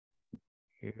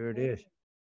Here it is.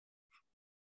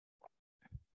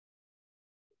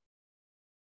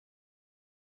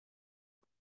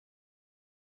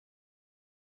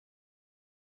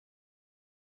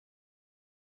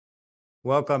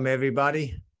 Welcome,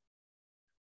 everybody.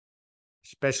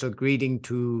 Special greeting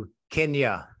to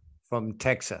Kenya from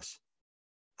Texas.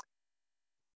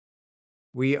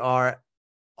 We are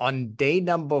on day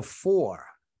number 4.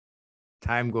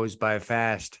 Time goes by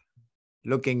fast.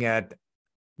 Looking at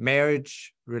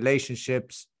marriage,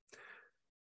 relationships.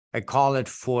 I call it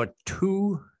for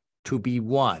 2 to be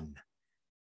 1.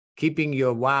 Keeping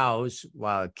your vows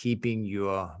while keeping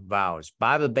your vows.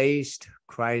 Bible-based,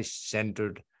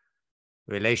 Christ-centered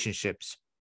relationships.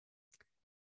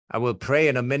 I will pray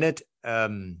in a minute.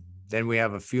 Then we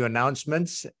have a few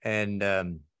announcements, and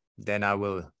then I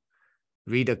will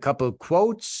read a couple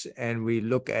quotes, and we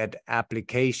look at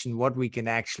application, what we can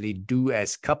actually do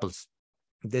as couples.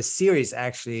 This series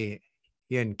actually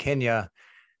here in Kenya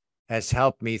has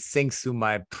helped me think through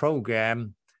my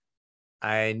program.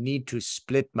 I need to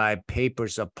split my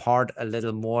papers apart a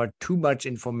little more. Too much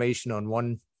information on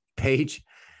one page.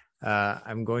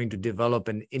 I'm going to develop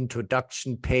an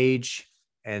introduction page,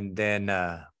 and then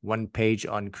 1 page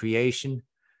on creation,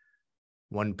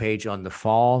 1 page on the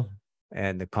fall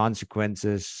and the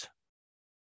consequences.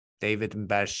 David and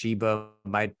Bathsheba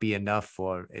might be enough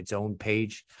for its own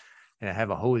page, and I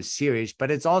have a whole series, but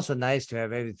it's also nice to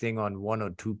have everything on 1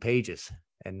 or 2 pages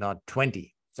and not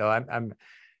 20. So I'm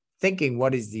thinking,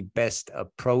 what is the best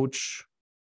approach,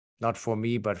 not for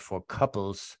me, but for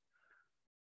couples,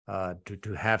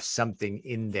 to have something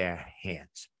in their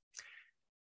hands.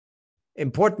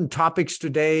 Important topics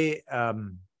today.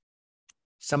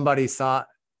 Somebody thought,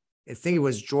 I think it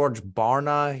was George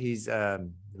Barna. He's a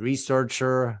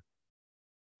researcher,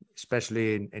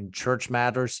 especially in church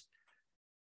matters.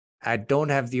 I don't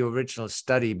have the original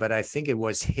study, but I think it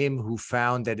was him who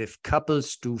found that if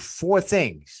couples do 4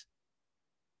 things,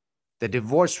 the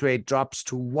divorce rate drops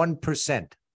to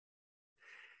 1%.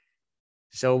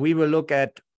 So we will look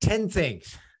at 10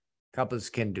 things couples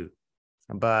can do,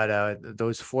 but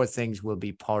those 4 things will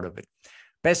be part of it.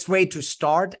 Best way to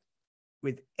start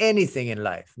with anything in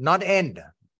life, not end,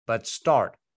 but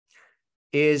start,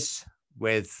 is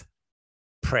with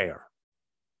prayer.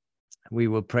 We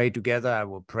will pray together. I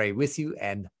will pray with you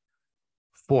and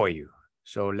for you.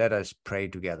 So let us pray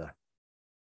together.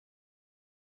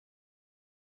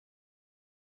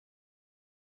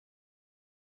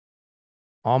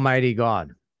 Almighty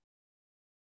God,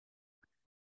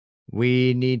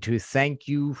 we need to thank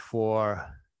you for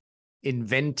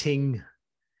inventing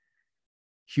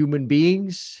human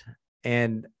beings,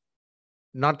 and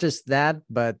not just that,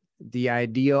 but the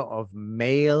idea of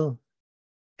male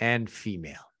and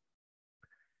female,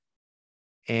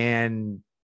 and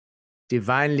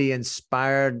divinely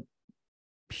inspired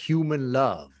human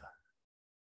love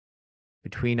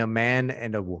between a man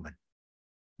and a woman.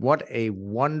 What a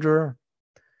wonder.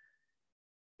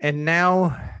 And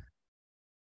now,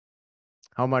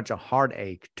 how much a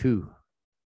heartache too.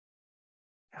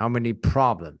 How many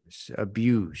problems,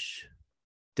 abuse,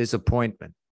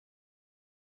 disappointment.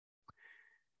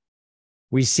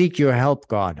 We seek your help,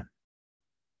 God.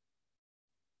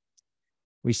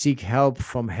 We seek help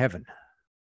from heaven,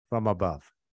 from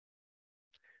above.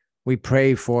 We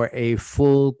pray for a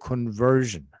full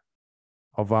conversion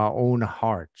of our own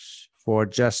hearts, for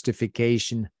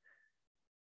justification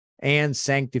and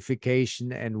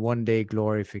sanctification, and one day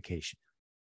glorification.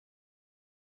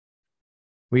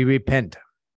 We repent.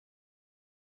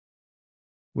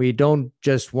 We don't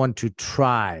just want to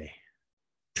try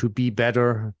to be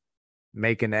better,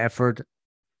 make an effort,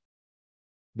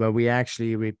 but we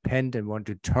actually repent and want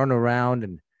to turn around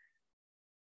and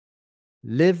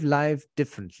live life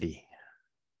differently,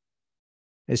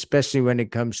 especially when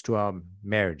it comes to our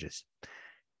marriages.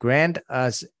 Grant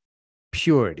us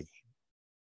purity,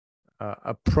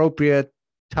 appropriate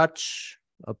touch,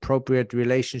 appropriate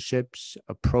relationships,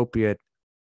 appropriate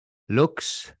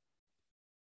looks,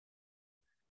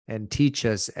 and teach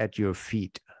us at your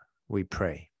feet, we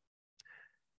pray.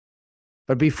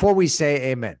 But before we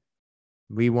say amen,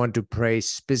 we want to pray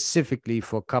specifically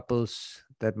for couples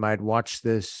that might watch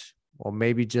this, or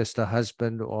maybe just a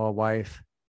husband or a wife,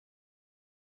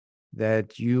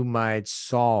 that you might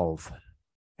solve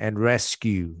and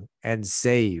rescue and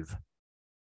save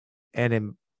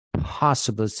an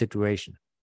impossible situation.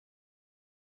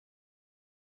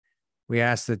 We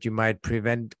ask that you might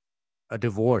prevent a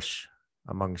divorce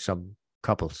among some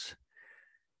couples,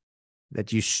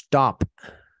 that you stop,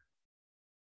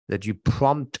 that you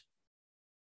prompt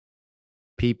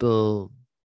people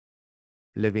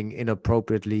living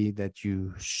inappropriately, that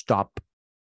you stop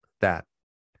that.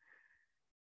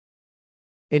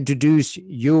 Introduce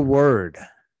your word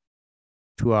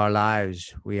to our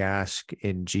lives, we ask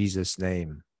in Jesus'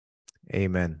 name.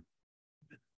 Amen.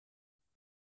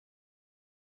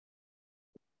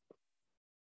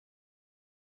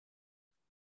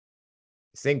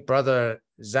 I think Brother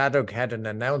Zadok had an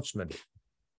announcement.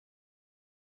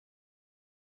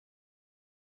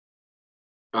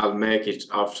 I'll make it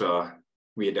after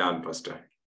we're done, Pastor.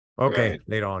 Okay,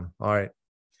 later on. All right.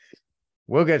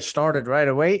 We'll get started right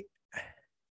away.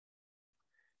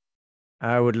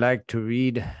 I would like to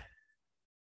read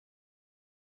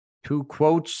 2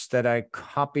 quotes that I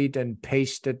copied and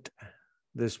pasted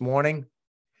this morning.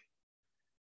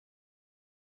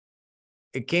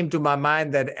 It came to my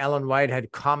mind that Ellen White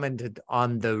had commented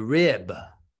on the rib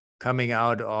coming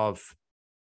out of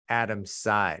Adam's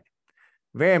side.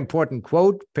 Very important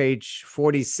quote, page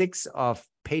 46 of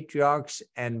Patriarchs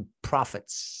and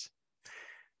Prophets.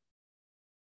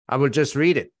 I will just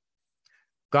read it.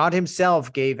 God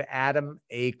himself gave Adam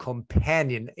a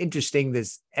companion. Interesting,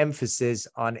 this emphasis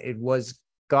on it was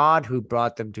God who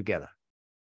brought them together.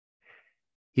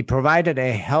 He provided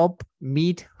a help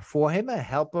meet for him, a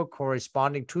helper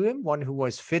corresponding to him, one who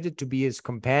was fitted to be his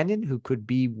companion, who could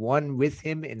be one with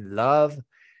him in love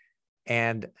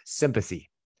and sympathy.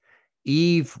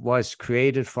 Eve was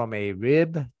created from a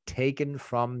rib taken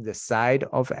from the side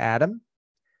of Adam.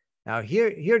 Now here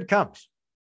it comes.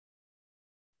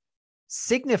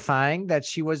 Signifying that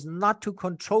she was not to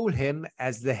control him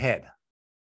as the head,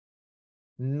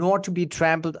 nor to be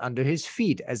trampled under his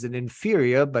feet as an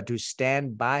inferior, but to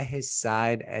stand by his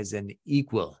side as an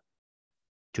equal,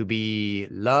 to be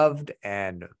loved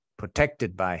and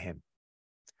protected by him.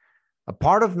 A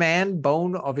part of man,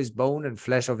 bone of his bone and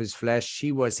flesh of his flesh,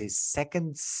 she was his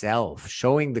second self,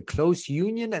 showing the close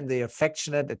union and the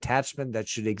affectionate attachment that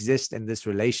should exist in this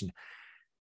relation.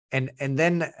 And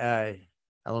then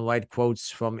Ellen White quotes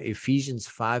from Ephesians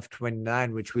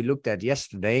 5:29, which we looked at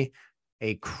yesterday.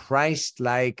 A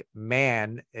Christ-like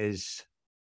man is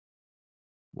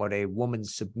what a woman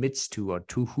submits to, or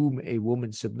to whom a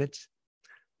woman submits.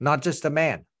 Not just a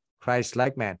man,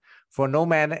 Christ-like man. For no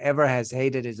man ever has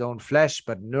hated his own flesh,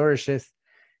 but nourisheth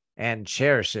and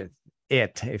cherisheth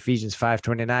it. Ephesians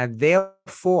 5:29.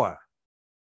 Therefore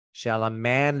shall a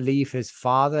man leave his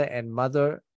father and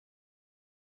mother,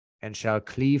 and shall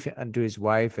cleave unto his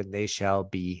wife, and they shall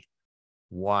be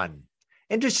one.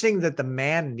 Interesting that the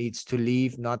man needs to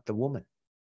leave, not the woman.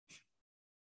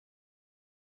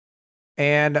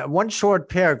 And one short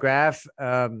paragraph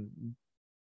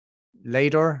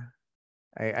later,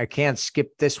 I can't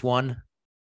skip this one.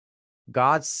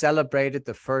 God celebrated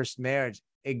the first marriage.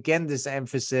 Again, this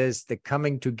emphasis, the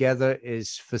coming together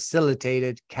is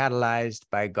facilitated, catalyzed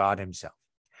by God himself.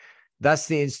 Thus,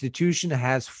 the institution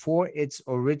has for its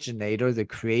originator the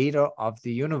creator of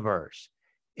the universe.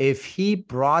 If he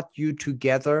brought you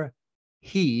together,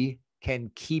 he can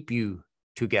keep you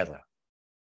together.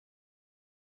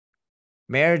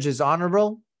 Marriage is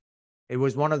honorable. It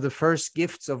was one of the first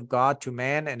gifts of God to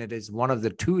man, and it is one of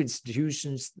the 2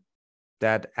 institutions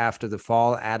that after the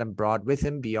fall, Adam brought with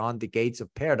him beyond the gates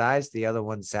of paradise, the other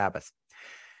one, Sabbath.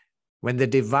 When the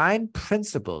divine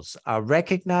principles are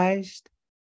recognized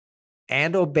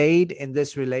and obeyed in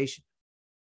this relation,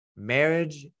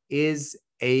 marriage is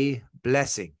a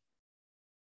blessing.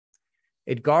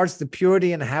 It guards the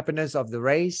purity and happiness of the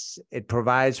race. It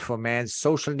provides for man's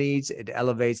social needs. It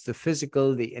elevates the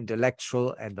physical, the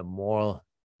intellectual, and the moral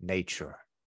nature.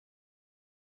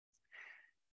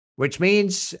 Which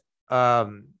means,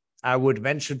 I would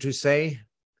venture to say,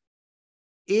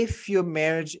 if your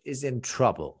marriage is in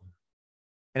trouble,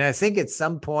 and I think at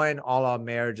some point all our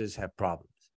marriages have problems.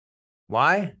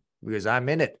 Why? Because I'm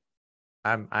in it.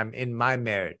 I'm in my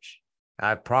marriage. I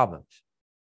have problems.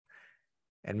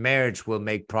 And marriage will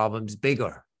make problems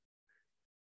bigger.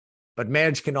 But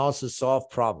marriage can also solve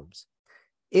problems.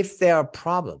 If there are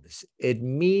problems, it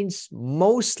means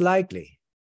most likely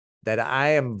that I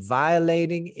am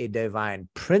violating a divine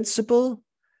principle,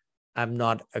 I'm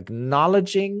not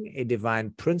acknowledging a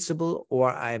divine principle,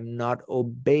 or I'm not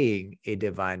obeying a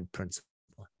divine principle.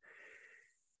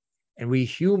 And we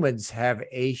humans have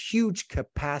a huge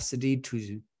capacity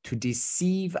to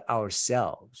deceive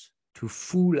ourselves, to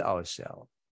fool ourselves,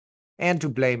 and to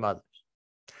blame others.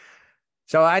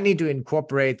 So I need to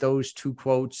incorporate those 2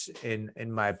 quotes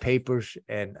in my papers,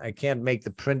 and I can't make the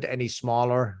print any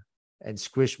smaller and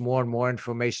squish more and more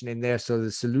information in there. So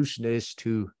the solution is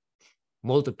to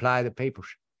multiply the papers.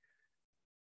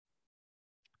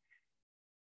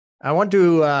 I want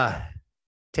to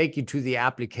take you to the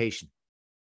application.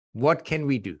 What can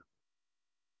we do?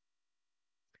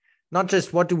 Not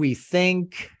just what do we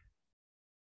think,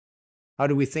 how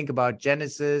do we think about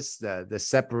Genesis, the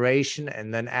separation,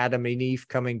 and then Adam and Eve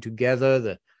coming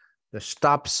together, the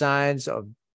stop signs of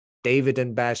David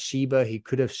and Bathsheba. He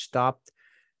could have stopped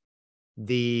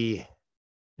the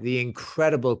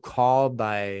incredible call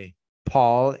by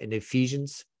Paul in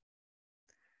Ephesians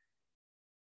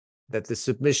that the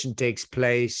submission takes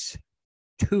place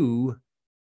to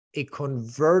a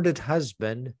converted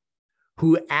husband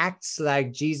who acts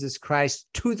like Jesus Christ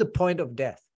to the point of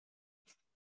death.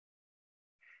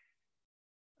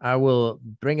 I will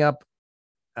bring up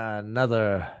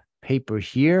another paper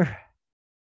here.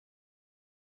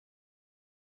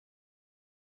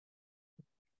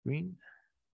 Green.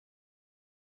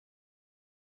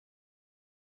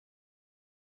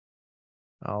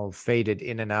 I'll fade it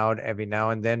in and out every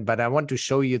now and then, but I want to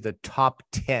show you the top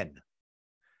 10.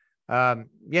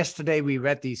 Yesterday we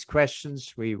read these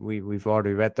questions. We've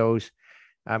already read those.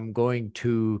 I'm going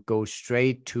to go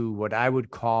straight to what I would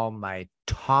call my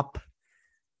top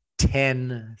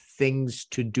 10 things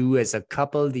to do as a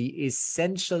couple, the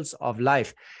essentials of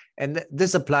life. And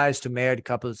this applies to married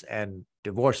couples and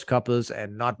divorced couples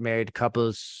and not married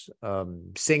couples,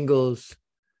 singles,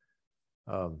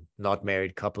 not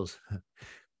married couples,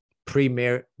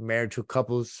 pre-marital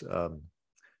couples.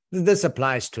 This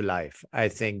applies to life. I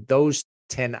think those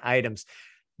 10 items.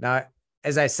 Now,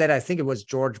 as I said, I think it was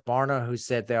George Barna who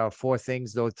said there are 4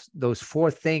 things, those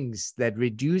 4 things that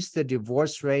reduce the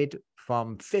divorce rate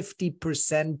from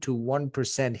 50% to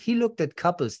 1%. He looked at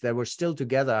couples that were still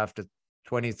together after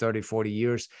 20, 30, 40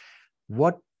 years.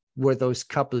 What were those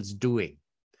couples doing?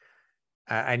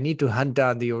 I need to hunt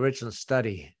down the original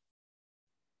study.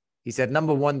 He said,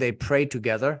 number 1, they pray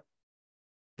together.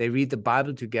 They read the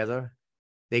Bible together.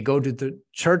 They go to the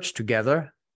church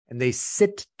together, and they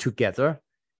sit together,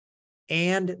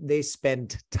 and they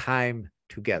spend time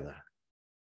together.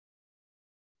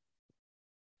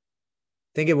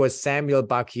 I think it was Samuel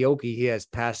Bakioki, he has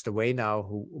passed away now,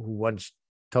 who once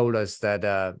told us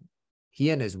that he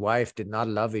and his wife did not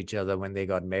love each other when they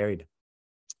got married.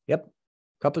 Yep,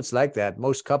 couples like that.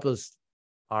 Most couples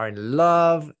are in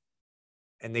love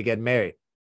and they get married.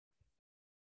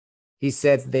 He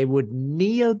said they would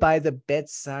kneel by the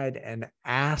bedside and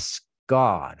ask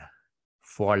God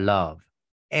for love,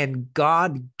 and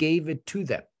God gave it to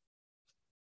them.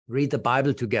 Read the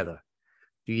Bible together.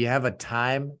 Do you have a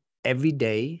time every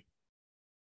day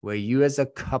where you as a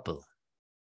couple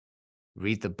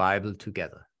read the Bible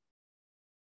together?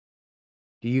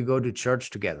 Do you go to church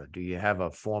together? Do you have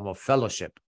a form of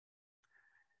fellowship?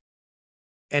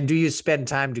 And do you spend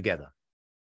time together?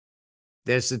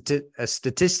 There's a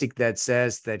statistic that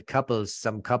says that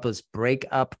some couples break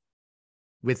up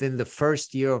within the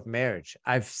first year of marriage.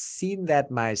 I've seen that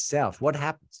myself. What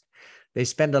happens? They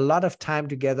spend a lot of time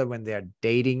together when they're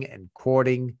dating and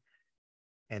courting,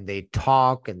 and they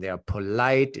talk and they're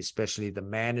polite, especially the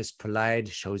man is polite,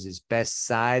 shows his best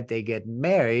side. They get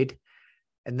married,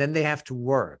 and then they have to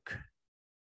work,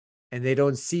 and they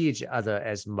don't see each other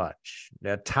as much.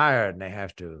 They're tired, and they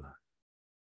have to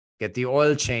get the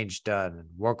oil change done and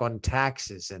work on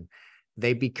taxes, and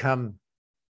they become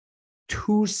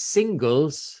 2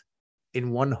 singles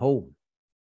in one home.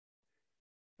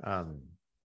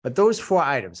 But those 4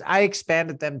 items, I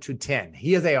expanded them to 10.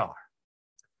 Here they are.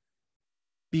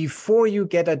 Before you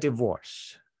get a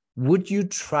divorce, would you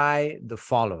try the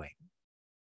following?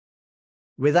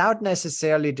 Without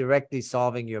necessarily directly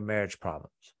solving your marriage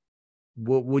problems,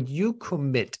 would you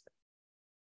commit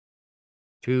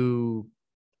to,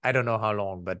 I don't know how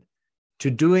long, but to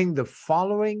doing the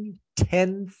following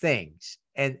 10 things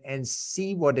and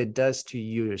see what it does to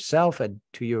you yourself and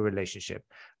to your relationship?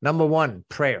 Number 1,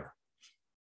 prayer.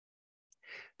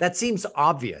 That seems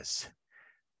obvious,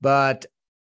 but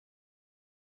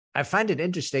I find it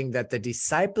interesting that the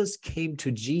disciples came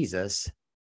to Jesus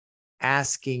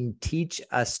asking, teach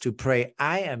us to pray.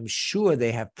 I am sure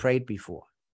they have prayed before.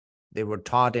 They were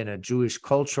taught in a Jewish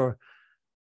culture.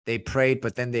 They prayed,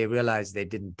 but then they realized they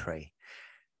didn't pray.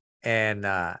 And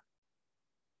I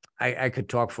could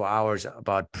talk for hours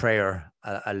about prayer.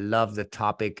 I love the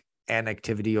topic and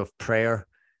activity of prayer.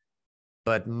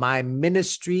 But my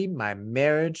ministry, my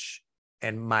marriage,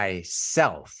 and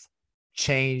myself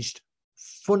changed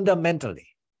fundamentally.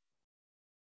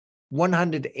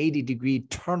 180-degree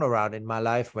turnaround in my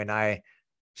life when I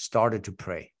started to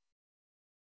pray.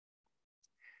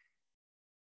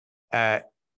 I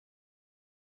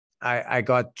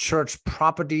got church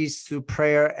properties through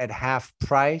prayer at half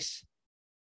price.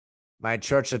 My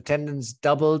church attendance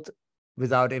doubled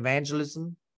without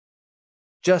evangelism,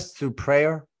 just through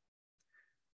prayer.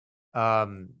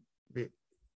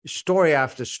 story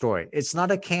after story. It's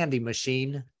not a candy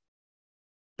machine,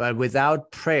 but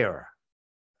without prayer,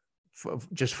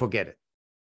 just forget it.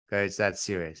 Okay, it's that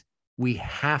serious. We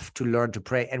have to learn to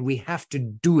pray, and we have to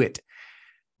do it.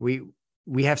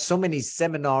 We have so many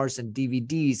seminars and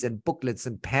DVDs and booklets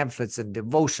and pamphlets and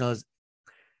devotionals.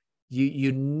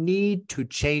 You need to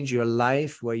change your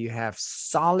life where you have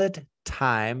solid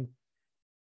time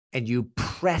and you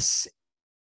press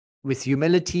with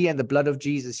humility and the blood of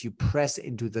Jesus, you press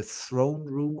into the throne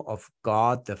room of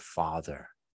God the Father,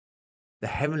 the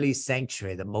heavenly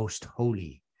sanctuary, the most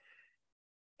holy.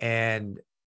 And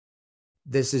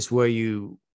this is where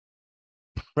you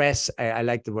press, I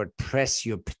like the word press,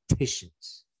 your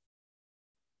petitions.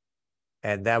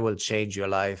 And that will change your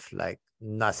life like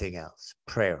nothing else.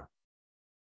 Prayer.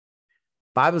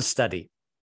 Bible study.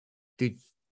 Dude,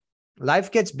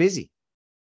 life gets busy.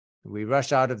 We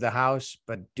rush out of the house,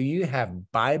 but do you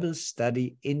have Bible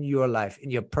study in your life, in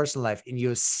your personal life, in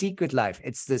your secret life?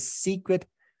 It's the secret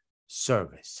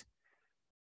service.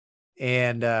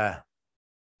 And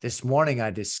this morning I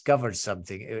discovered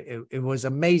something. It was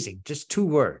amazing. Just 2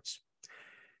 words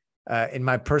in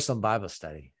my personal Bible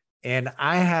study. And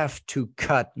I have to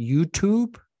cut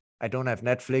YouTube. I don't have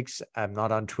Netflix. I'm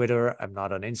not on Twitter. I'm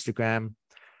not on Instagram.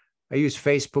 I use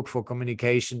Facebook for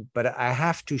communication, but I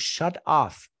have to shut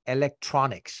off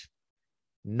electronics.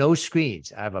 No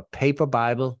screens. I have a paper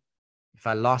Bible. If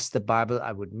I lost the Bible,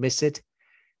 I would miss it.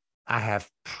 I have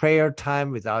prayer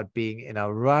time without being in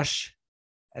a rush.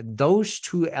 And those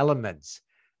 2 elements,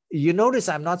 you notice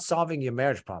I'm not solving your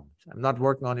marriage problems. I'm not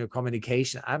working on your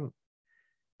communication.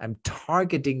 I'm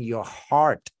targeting your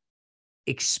heart.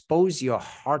 Expose your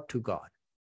heart to God.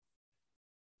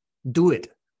 Do it.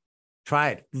 Try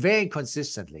it very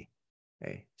consistently.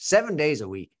 Okay? 7 days a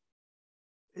week.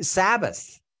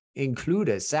 Sabbath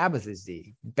included. Sabbath is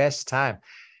the best time.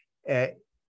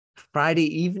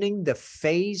 Friday evening, the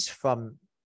phase from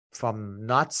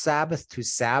not Sabbath to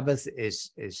Sabbath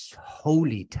is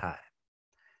holy time.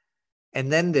 And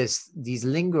then these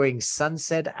lingering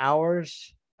sunset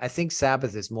hours. I think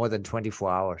Sabbath is more than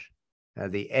 24 hours.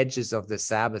 The edges of the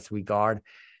Sabbath we guard.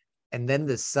 And then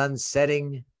the sun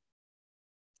setting.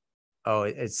 Oh,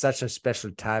 it's such a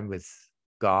special time with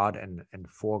God and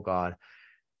for God.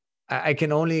 I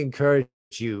can only encourage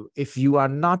you, if you are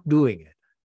not doing it,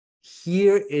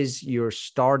 here is your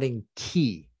starting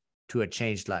key to a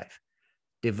changed life.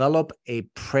 Develop a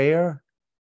prayer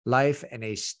life and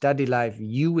a study life,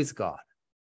 you with God,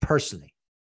 personally,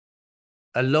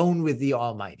 alone with the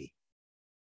Almighty.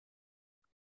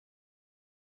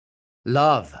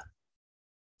 Love.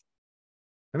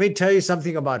 Let me tell you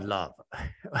something about love.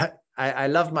 I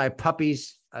love my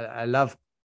puppies. I love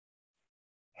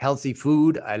healthy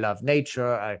food. I love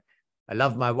nature. I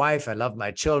love my wife. I love my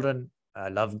children. I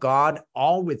love God,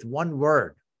 all with one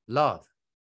word, love.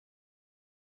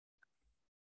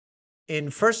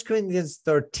 In 1 Corinthians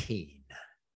 13,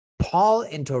 Paul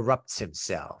interrupts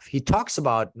himself. He talks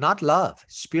about not love,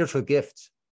 spiritual gifts.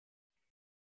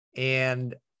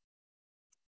 And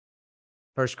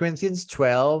 1 Corinthians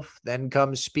 12, then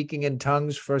comes speaking in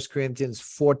tongues, 1 Corinthians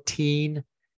 14.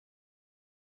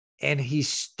 And he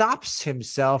stops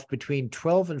himself between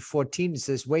 12 and 14 and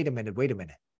says, wait a minute.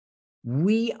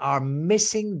 We are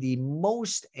missing the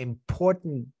most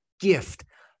important gift.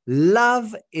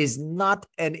 Love is not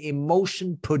an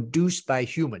emotion produced by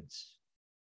humans.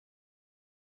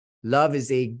 Love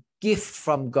is a gift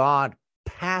from God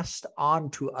passed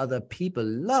on to other people.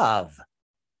 Love.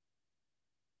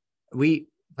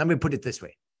 Let me put it this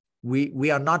way.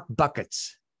 We are not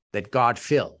buckets that God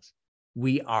fills.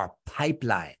 We are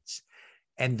pipelines.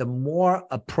 And the more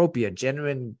appropriate,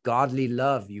 genuine, godly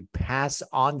love you pass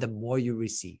on, the more you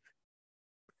receive.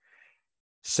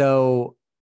 So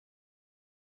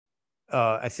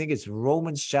I think it's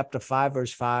Romans chapter 5,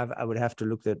 verse 5. I would have to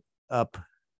look that up.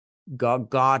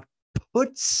 God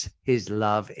puts his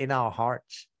love in our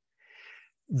hearts.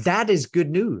 That is good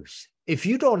news. If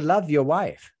you don't love your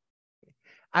wife,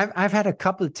 I've had a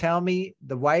couple tell me,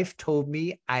 the wife told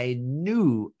me, I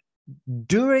knew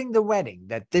during the wedding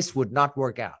that this would not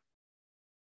work out.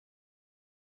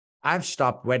 I've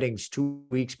stopped weddings 2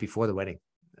 weeks before the wedding.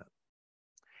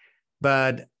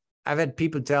 But I've had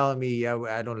people telling me,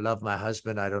 I don't love my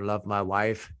husband. I don't love my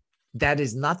wife. That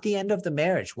is not the end of the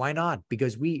marriage. Why not?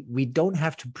 Because we don't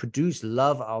have to produce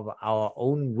love of our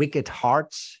own wicked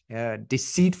hearts,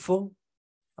 deceitful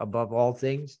above all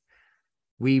things.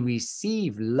 We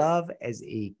receive love as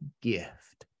a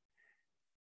gift.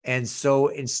 And so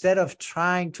instead of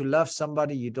trying to love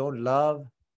somebody you don't love,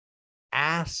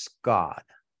 ask God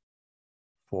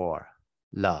for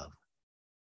love.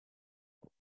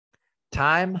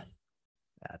 Time.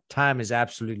 Time is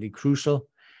absolutely crucial.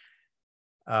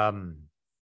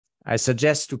 I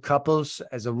suggest to couples,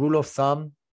 as a rule of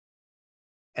thumb,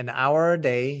 an hour a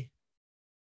day,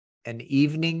 an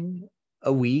evening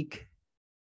a week,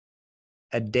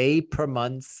 a day per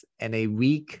month, and a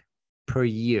week per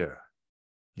year.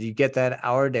 Do you get that?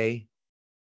 Hour a day,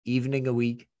 evening a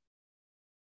week,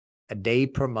 a day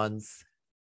per month,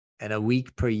 and a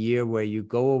week per year, where you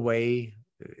go away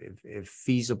if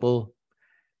feasible,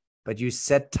 but you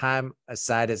set time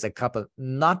aside as a couple,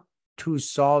 not to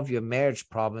solve your marriage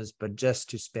problems, but just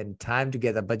to spend time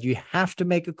together. But you have to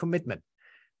make a commitment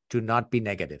to not be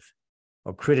negative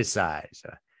or criticize.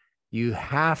 You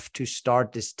have to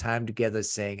start this time together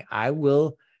saying, I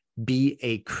will be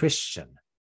a Christian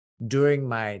during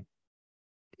my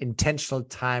intentional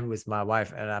time with my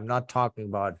wife. And I'm not talking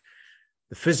about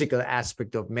the physical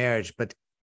aspect of marriage, but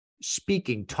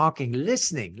speaking, talking,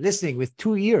 listening with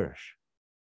 2 ears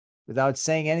without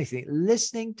saying anything,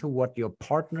 listening to what your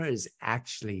partner is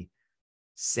actually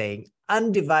saying,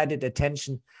 undivided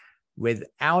attention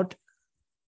without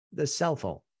the cell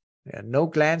phone. Yeah, no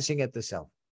glancing at the cell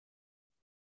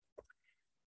phone.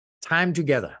 Time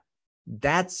together.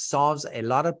 That solves a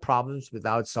lot of problems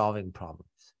without solving problems.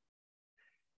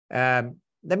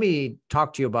 Let me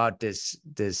talk to you about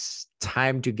this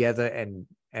time together, and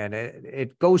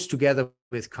it goes together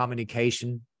with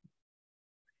communication.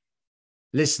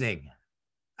 Listening.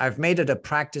 I've made it a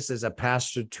practice as a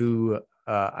pastor to,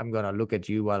 I'm going to look at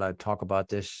you while I talk about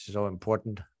this, so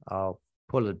important. I'll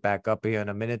pull it back up here in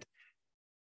a minute.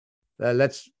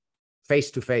 Let's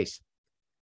face to face.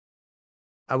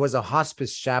 I was a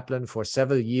hospice chaplain for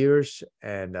several years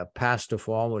and a pastor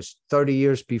for almost 30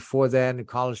 years before then, a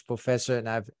college professor, and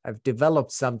I've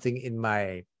developed something in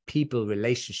my people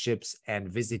relationships and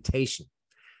visitation.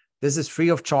 This is free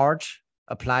of charge,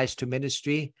 applies to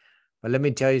ministry, but let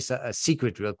me tell you a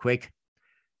secret real quick.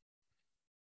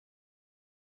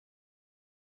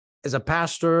 As a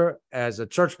pastor, as a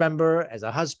church member, as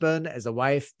a husband, as a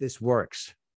wife, this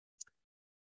works.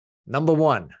 Number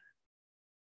one,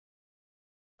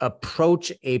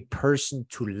 approach a person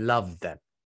to love them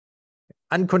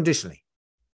unconditionally.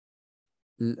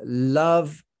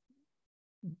 Love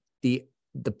the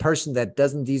person that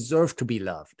doesn't deserve to be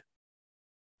loved.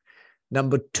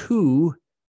 Number two,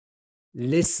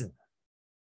 listen.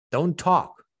 Don't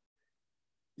talk.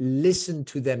 Listen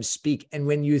to them speak. And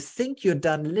when you think you're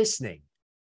done listening,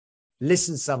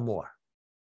 listen some more.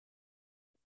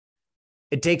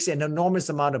 It takes an enormous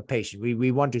amount of patience.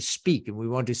 We want to speak and we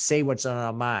want to say what's on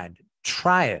our mind.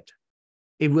 Try it.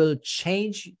 It will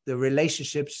change the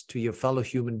relationships to your fellow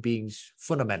human beings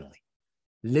fundamentally.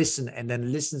 Listen and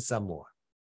then listen some more.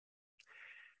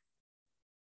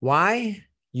 Why?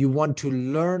 You want to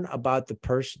learn about the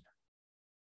person.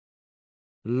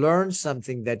 Learn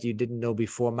something that you didn't know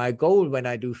before. My goal when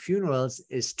I do funerals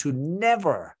is to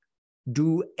never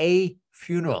do a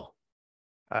funeral.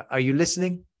 Are you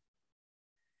listening?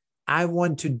 I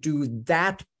want to do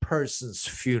that person's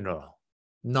funeral,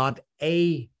 not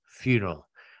a funeral.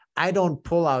 I don't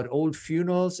pull out old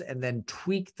funerals and then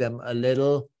tweak them a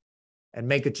little and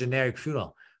make a generic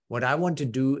funeral. What I want to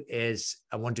do is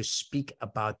I want to speak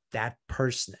about that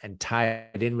person and tie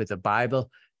it in with the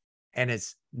Bible, and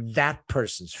it's that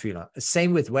person's funeral.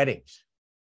 Same with weddings.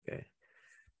 Okay.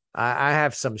 I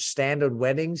have some standard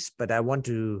weddings, but I want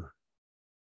to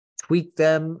tweak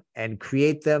them and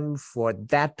create them for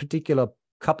that particular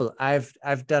couple.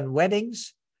 I've done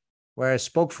weddings where I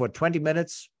spoke for 20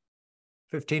 minutes,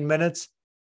 15 minutes,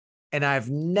 and I've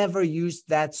never used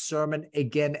that sermon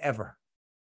again ever.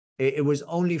 It was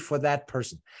only for that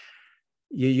person.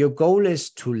 Your goal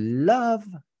is to love,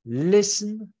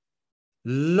 listen,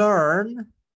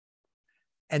 learn,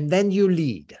 and then you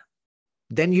lead.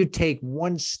 Then you take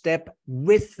one step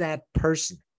with that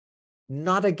person,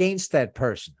 not against that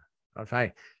person.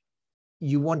 Okay.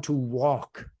 You want to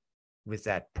walk with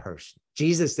that person.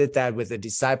 Jesus did that with the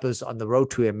disciples on the road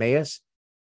to Emmaus.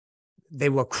 They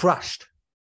were crushed.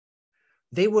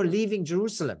 They were leaving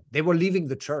Jerusalem. They were leaving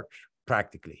the church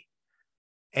practically.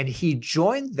 And he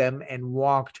joined them and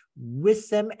walked with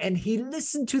them and he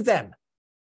listened to them.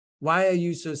 Why are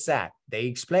you so sad? They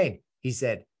explained. He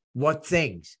said, what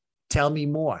things? Tell me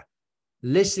more.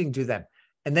 Listening to them.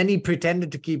 And then he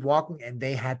pretended to keep walking and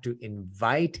they had to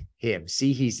invite him.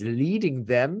 See, he's leading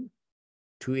them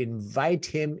to invite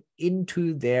him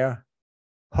into their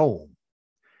home.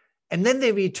 And then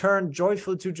they returned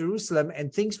joyful to Jerusalem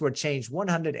and things were changed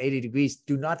 180 degrees.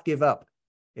 Do not give up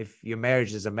if your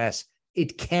marriage is a mess.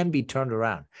 It can be turned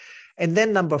around. And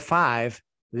then number 5,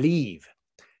 leave.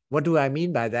 What do I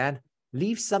mean by that?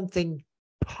 Leave something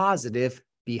positive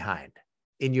behind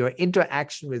in your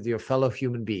interaction with your fellow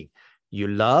human being. You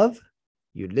love,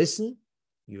 you listen,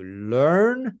 you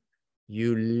learn,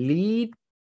 you lead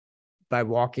by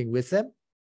walking with them.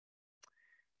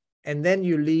 And then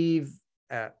you leave,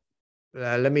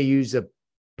 let me use a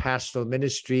pastoral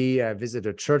ministry. I visit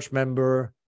a church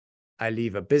member. I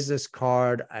leave a business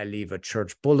card. I leave a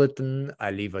church bulletin.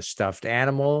 I leave a stuffed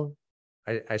animal.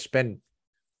 I spend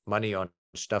money on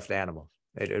stuffed animals.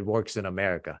 It works in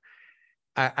America.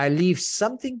 I leave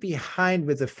something behind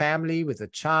with a family, with a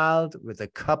child, with a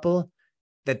couple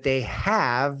that they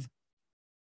have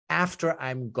after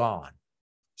I'm gone.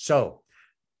 So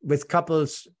with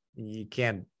couples, you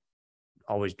can't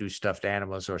always do stuffed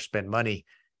animals or spend money.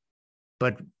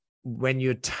 But when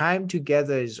your time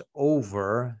together is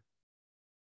over,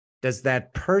 does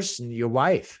that person, your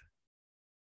wife,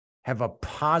 have a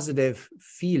positive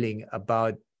feeling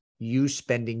about you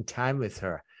spending time with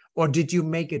her? Or did you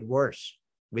make it worse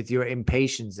with your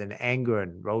impatience and anger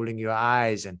and rolling your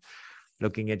eyes and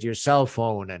looking at your cell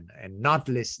phone and not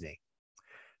listening?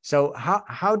 So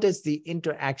how does the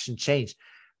interaction change?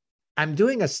 I'm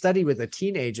doing a study with a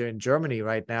teenager in Germany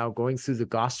right now, going through the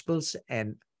Gospels,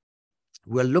 and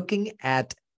we're looking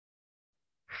at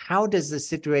how does the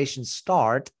situation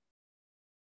start?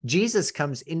 Jesus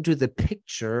comes into the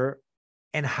picture,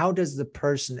 and how does the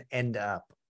person end up?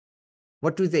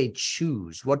 What do they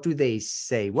choose? What do they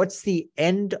say? What's the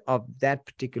end of that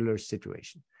particular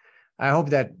situation? I hope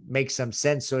that makes some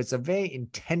sense. So it's a very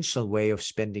intentional way of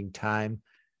spending time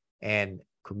and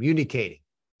communicating.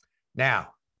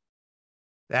 Now,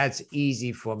 that's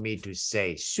easy for me to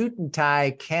say. Suit and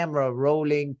tie, camera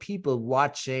rolling, people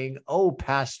watching. Oh,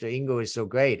 Pastor Ingo is so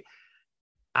great.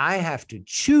 I have to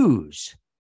choose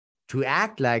to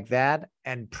act like that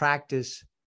and practice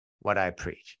what I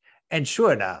preach. And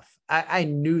sure enough, I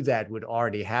knew that would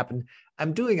already happen.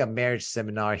 I'm doing a marriage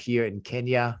seminar here in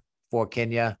Kenya, for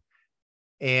Kenya.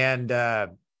 And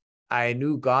I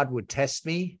knew God would test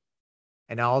me.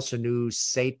 And I also knew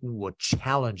Satan would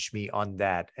challenge me on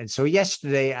that. And so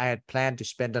yesterday I had planned to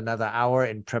spend another hour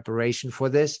in preparation for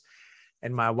this.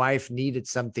 And my wife needed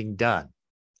something done.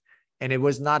 And it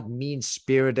was not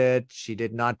mean-spirited. She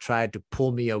did not try to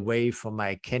pull me away from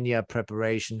my Kenya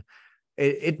preparation.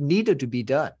 It needed to be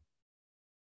done.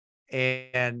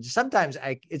 And sometimes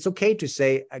it's okay to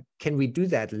say, can we do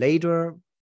that later?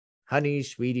 Honey,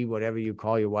 sweetie, whatever you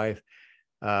call your wife.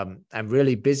 I'm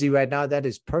really busy right now. That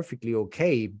is perfectly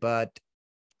okay. But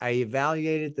I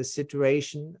evaluated the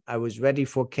situation. I was ready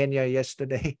for Kenya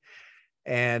yesterday.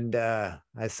 And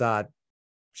I thought,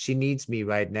 she needs me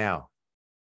right now.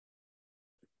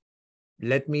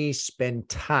 Let me spend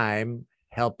time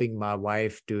helping my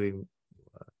wife doing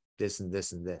this and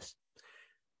this and this.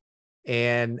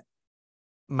 And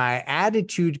my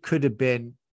attitude could have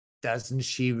been, doesn't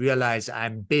she realize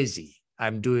I'm busy?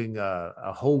 I'm doing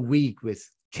a whole week with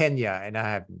Kenya, and I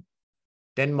have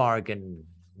Denmark and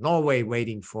Norway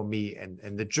waiting for me,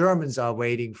 and the Germans are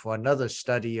waiting for another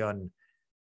study on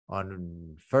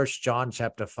 1 John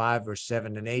chapter 5, verse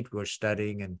 7 and 8 we're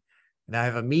studying, and I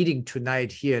have a meeting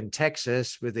tonight here in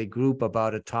Texas with a group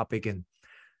about a topic, and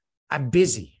I'm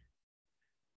busy.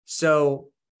 So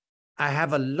I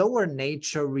have a lower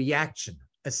nature reaction,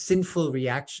 a sinful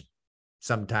reaction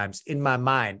sometimes in my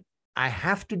mind. I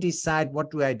have to decide,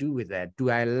 what do I do with that? Do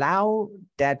I allow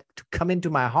that to come into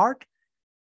my heart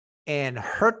and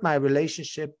hurt my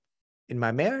relationship in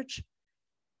my marriage?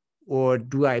 Or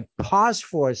do I pause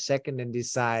for a second and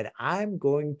decide, I'm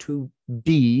going to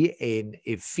be an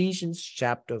Ephesians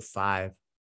chapter 5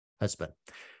 husband?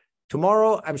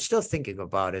 Tomorrow, I'm still thinking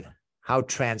about it, how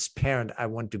transparent I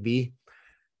want to be.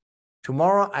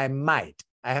 Tomorrow, I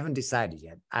haven't decided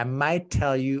yet, I might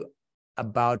tell you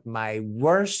about my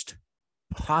worst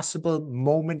possible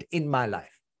moment in my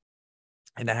life.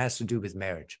 And that has to do with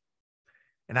marriage.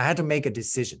 And I had to make a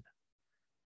decision.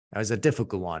 It was a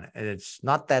difficult one. And it's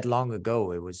not that long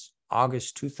ago. It was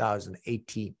August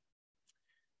 2018.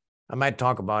 I might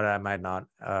talk about it. I might not.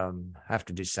 Have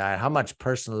to decide, how much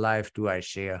personal life do I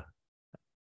share?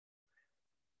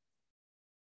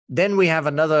 Then we have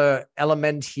another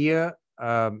element here.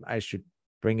 I should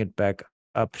bring it back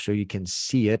up so you can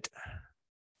see it.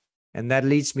 And that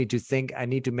leads me to think I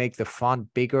need to make the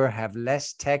font bigger, have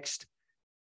less text,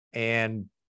 and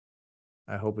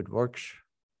I hope it works.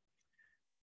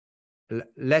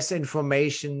 Less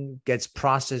information gets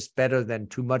processed better than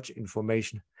too much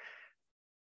information.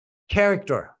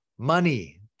 Character,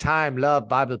 money, time, love,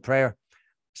 Bible, prayer.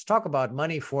 Let's talk about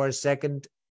money for a second.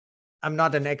 I'm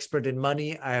not an expert in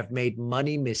money. I have made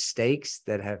money mistakes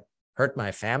that have hurt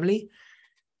my family.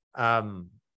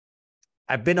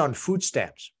 I've been on food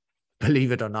stamps,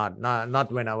 believe it or not.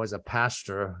 Not when I was a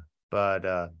pastor,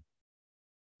 but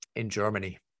in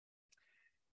Germany.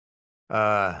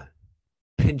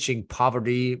 Pinching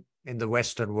poverty in the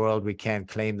Western world, we can't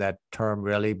claim that term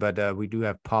really, but we do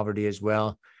have poverty as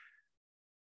well.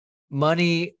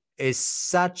 Money is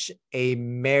such a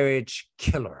marriage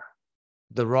killer,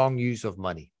 the wrong use of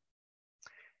money.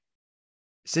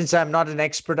 Since I'm not an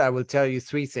expert, I will tell you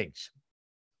 3 things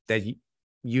that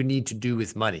you need to do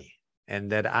with money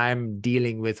and that I'm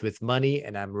dealing with money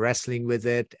and I'm wrestling with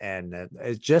it. And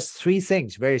it's just 3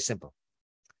 things, very simple.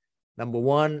 Number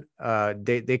 1,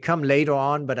 they come later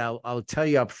on, but I'll tell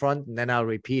you up front and then I'll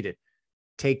repeat it.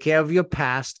 Take care of your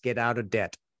past, get out of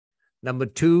debt. Number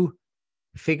 2,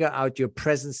 figure out your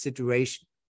present situation.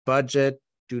 Budget,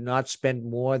 do not spend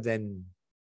more than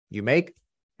you make.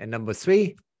 And number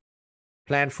 3,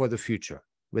 plan for the future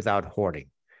without hoarding.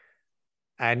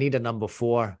 I need a number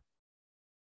 4,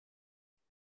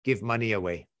 give money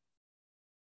away.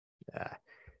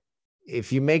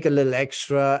 If you make a little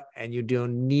extra and you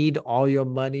don't need all your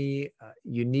money,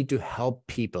 you need to help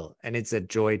people. And it's a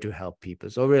joy to help people.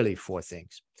 So really 4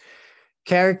 things.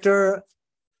 Character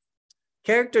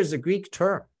is a Greek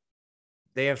term.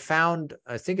 They have found,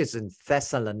 I think it's in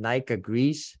Thessalonica,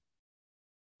 Greece,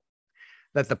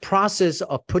 that the process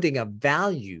of putting a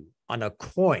value on a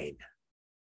coin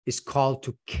is called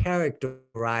to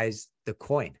characterize the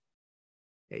coin.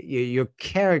 Your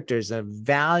character is a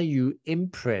value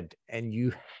imprint, and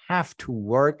you have to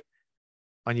work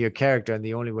on your character. And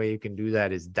the only way you can do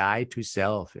that is die to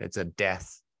self. It's a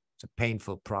death. It's a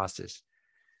painful process.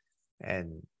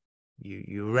 And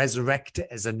you resurrect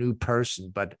as a new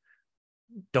person, but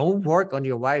don't work on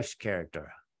your wife's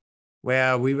character.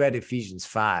 Well, we read Ephesians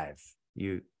 5.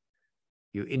 You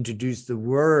introduce the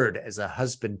word as a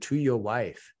husband to your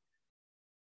wife.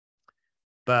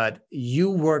 But you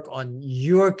work on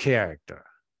your character.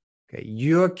 Okay,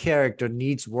 your character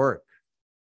needs work.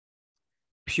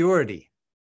 Purity.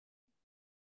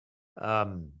 If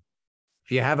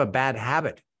you have a bad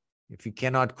habit, if you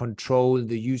cannot control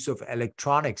the use of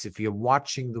electronics, if you're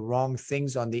watching the wrong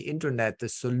things on the internet, the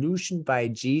solution by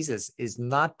Jesus is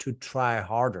not to try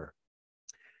harder.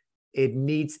 It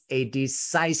needs a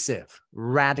decisive,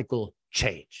 radical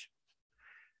change.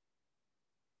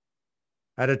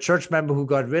 I had a church member who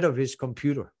got rid of his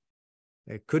computer.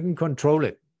 They couldn't control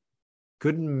it,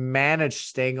 couldn't manage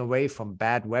staying away from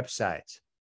bad websites.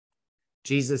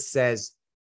 Jesus says,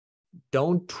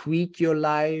 don't tweak your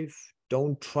life.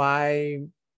 Don't try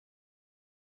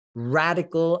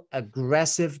radical,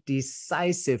 aggressive,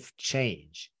 decisive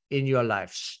change in your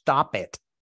life. Stop it.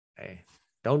 Okay?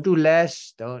 Don't do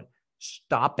less. Don't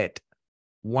stop it.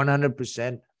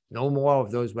 100%. No more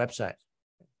of those websites.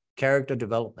 Character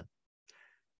development.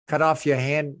 Cut off your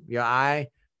hand, your eye.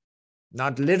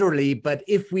 Not literally, but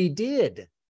if we did,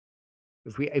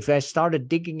 if I started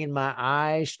digging in my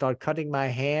eye, start cutting my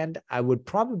hand, I would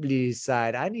probably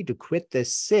decide I need to quit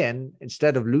this sin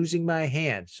instead of losing my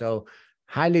hand. So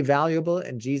highly valuable.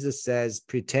 And Jesus says,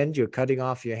 pretend you're cutting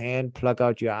off your hand, plug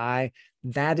out your eye.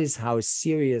 That is how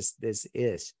serious this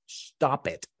is. Stop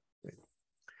it.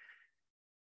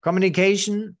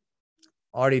 Communication,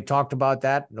 already talked about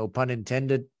that, no pun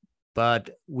intended, but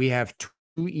we have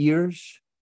 2 ears,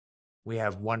 we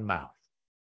have 1 mouth.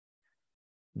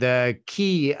 The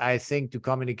key, I think, to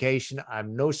communication,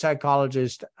 I'm no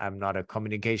psychologist, I'm not a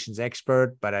communications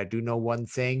expert, but I do know one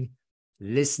thing: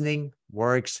 listening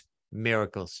works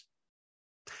miracles.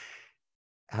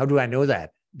 How do I know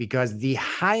that? Because the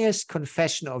highest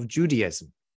confession of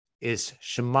Judaism is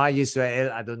Shema Yisrael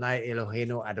Adonai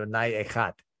Eloheinu Adonai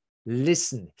Echad.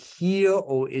 Listen, hear,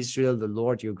 O Israel, the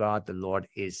Lord your God, the Lord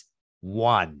is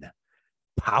one.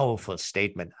 Powerful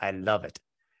statement. I love it.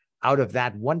 Out of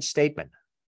that one statement,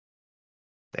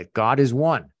 that God is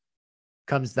one,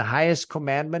 comes the highest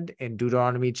commandment in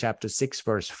Deuteronomy chapter 6,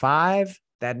 verse 5.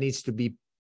 That needs to be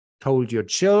told your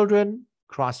children,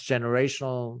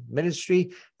 cross-generational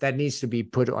ministry. That needs to be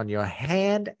put on your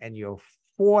hand and your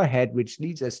forehead, which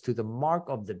leads us to the mark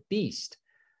of the beast.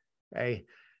 Okay?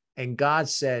 And God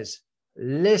says,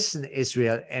 listen,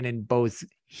 Israel, and in both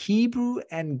Hebrew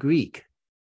and Greek,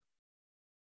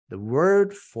 the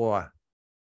word for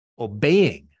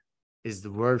obeying is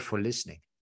the word for listening.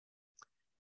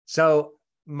 So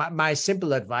my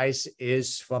simple advice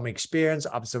is, from experience,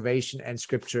 observation, and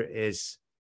scripture, is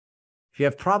if you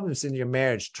have problems in your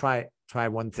marriage, try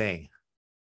one thing.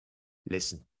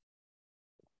 Listen.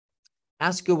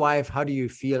 Ask your wife, how do you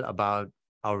feel about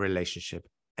our relationship?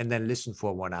 And then listen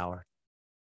for 1 hour.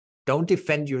 Don't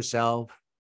defend yourself.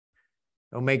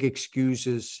 Don't make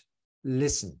excuses.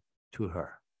 Listen to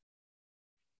her.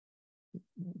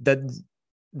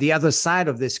 the other side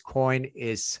of this coin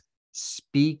is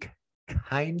speak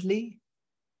kindly,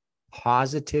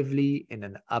 positively, in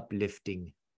an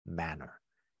uplifting manner.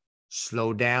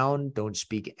 Slow down. Don't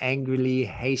speak angrily,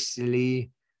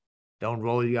 hastily. Don't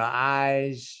roll your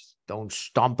eyes. Don't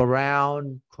stomp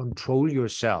around. Control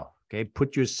yourself. Okay.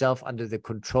 Put yourself under the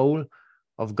control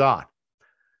of God.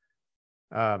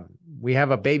 We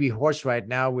have a baby horse right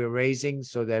now we're raising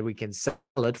so that we can sell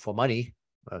it for money,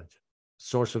 a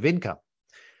source of income.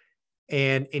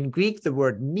 And in Greek, the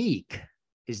word meek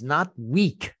is not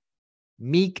weak.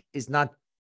 Meek is not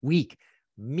weak.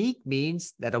 Meek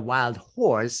means that a wild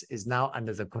horse is now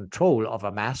under the control of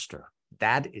a master.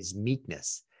 That is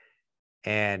meekness.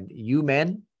 And you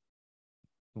men,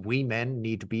 we men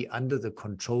need to be under the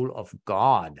control of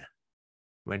God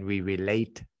when we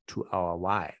relate to our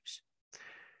wives.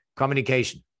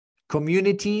 Communication.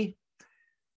 Community,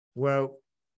 well,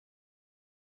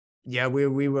 yeah,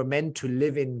 we were meant to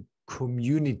live in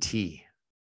community.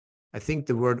 I think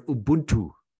the word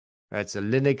Ubuntu, that's a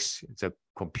Linux, it's a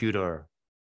computer,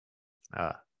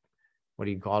 what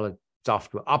do you call it?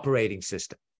 Software operating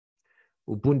system.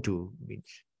 Ubuntu means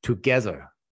together,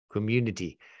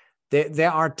 community.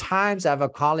 There are times, I have a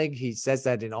colleague, he says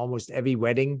that in almost every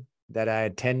wedding that I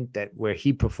attend, that where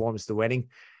he performs the wedding,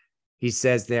 he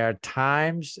says there are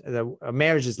times, a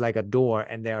marriage is like a door,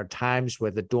 and there are times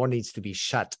where the door needs to be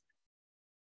shut.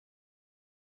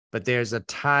 But there's a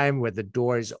time where the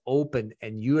door is open,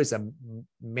 and you as a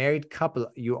married couple,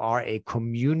 you are a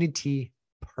community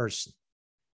person.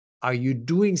 Are you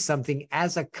doing something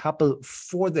as a couple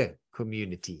for the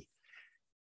community?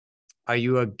 Are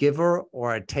you a giver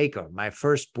or a taker? My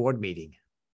first board meeting,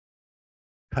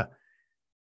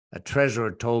 a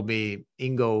treasurer told me,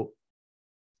 Ingo,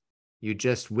 you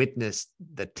just witnessed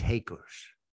the takers.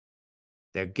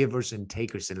 They're givers and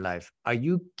takers in life. Are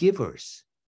you givers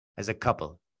as a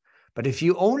couple? But if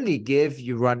you only give,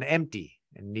 you run empty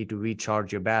and need to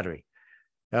recharge your battery.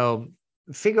 Now,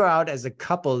 figure out as a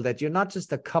couple that you're not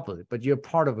just a couple, but you're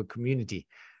part of a community.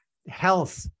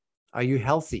 Health. Are you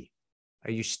healthy?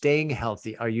 Are you staying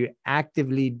healthy? Are you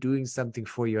actively doing something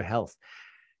for your health?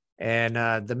 And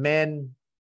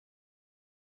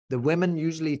the women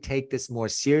usually take this more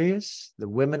serious. The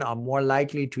women are more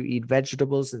likely to eat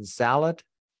vegetables and salad.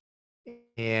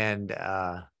 And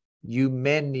you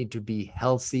men need to be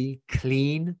healthy,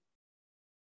 clean.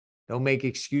 Don't make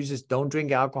excuses. Don't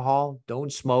drink alcohol.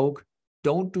 Don't smoke.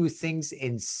 Don't do things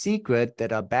in secret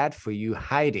that are bad for you,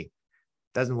 hiding.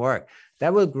 Doesn't work.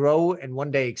 That will grow and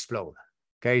one day explode.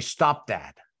 Okay, stop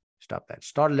that. Stop that.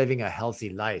 Start living a healthy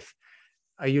life.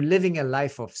 Are you living a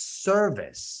life of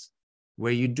service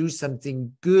where you do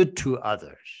something good to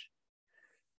others?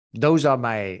 Those are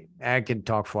I can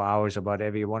talk for hours about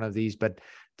every one of these, but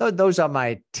those are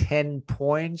my 10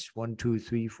 points. 1, 2,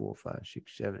 3, 4, 5,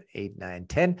 6, 7, 8, 9,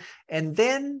 10. And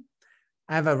then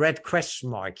I have a red question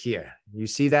mark here. You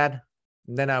see that?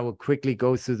 And then I will quickly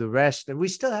go through the rest. And we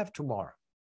still have tomorrow.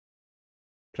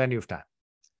 Plenty of time.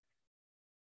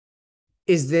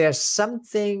 Is there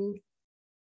something,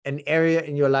 an area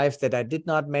in your life that I did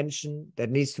not mention that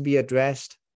needs to be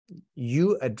addressed?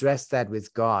 You address that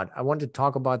with God. I want to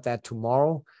talk about that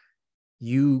tomorrow.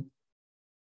 You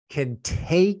can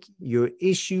take your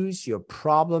issues, your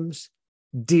problems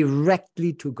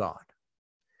directly to God.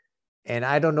 And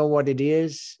I don't know what it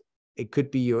is. It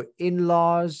could be your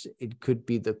in-laws. It could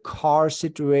be the car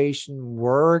situation,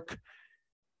 work.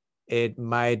 It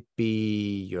might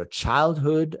be your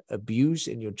childhood, abuse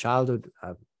in your childhood.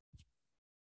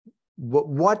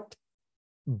 What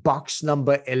box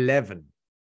number 11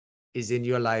 is in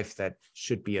your life that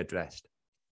should be addressed?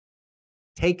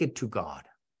 Take it to God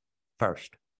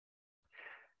first.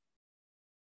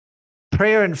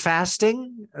 Prayer and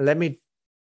fasting. Let me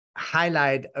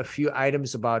highlight a few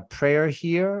items about prayer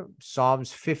here.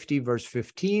 Psalms 50, verse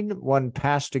 15. One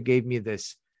pastor gave me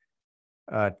this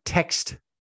text.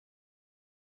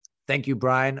 Thank you,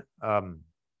 Brian.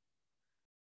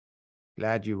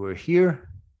 Glad you were here.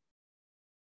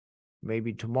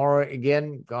 Maybe tomorrow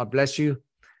again. God bless you.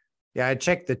 Yeah, I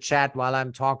check the chat while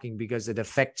I'm talking because it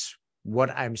affects what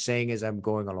I'm saying as I'm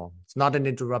going along. It's not an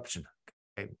interruption.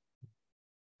 Okay?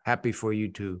 Happy for you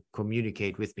to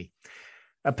communicate with me.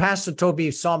 A pastor told me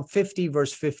Psalm 50,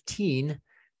 verse 15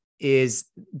 is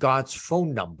God's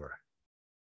phone number.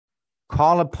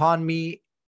 Call upon me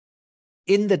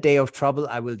in the day of trouble.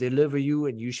 I will deliver you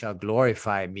and you shall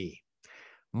glorify me.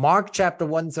 Mark chapter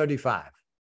 135.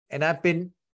 And I've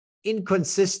been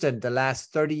inconsistent the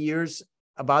last 30 years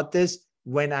about this.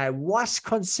 When I was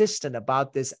consistent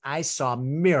about this, I saw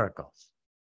miracles.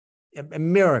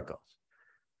 Miracles.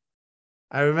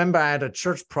 I remember I had a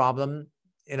church problem.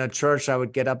 In a church, I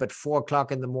would get up at 4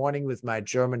 o'clock in the morning with my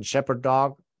German Shepherd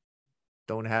dog.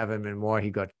 Don't have him anymore. He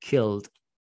got killed,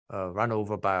 run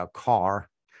over by a car.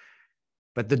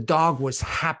 But the dog was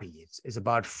happy. It's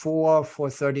about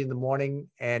 4:30 in the morning,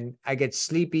 and I get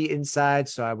sleepy inside.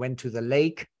 So I went to the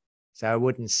lake so I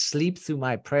wouldn't sleep through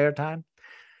my prayer time.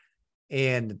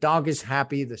 And the dog is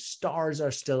happy. The stars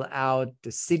are still out.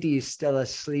 The city is still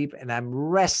asleep. And I'm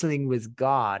wrestling with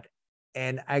God.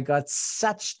 And I got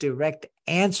such direct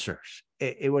answers.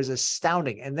 It was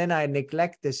astounding. And then I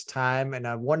neglect this time. And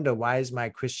I wonder, why is my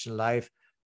Christian life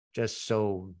just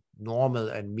so normal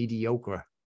and mediocre?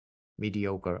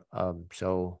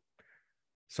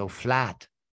 So flat.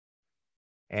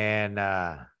 And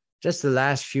just the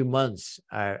last few months,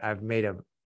 I've made a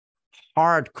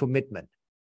hard commitment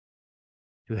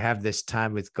to have this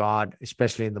time with God,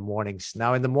 especially in the mornings.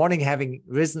 Now, in the morning, having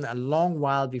risen a long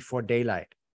while before daylight.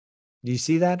 Do you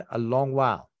see that? A long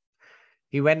while.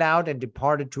 He went out and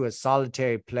departed to a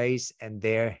solitary place, and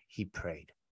there he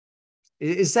prayed.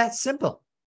 It's that simple.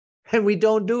 And we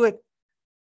don't do it.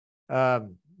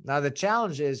 Now, the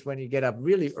challenge is when you get up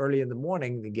really early in the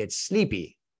morning, you get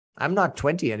sleepy. I'm not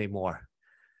 20 anymore.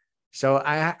 So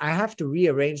I have to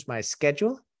rearrange my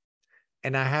schedule,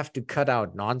 and I have to cut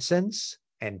out nonsense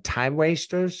and time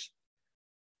wasters.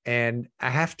 And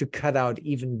I have to cut out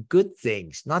even good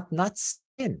things, not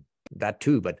sin, that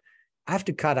too, but I have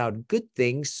to cut out good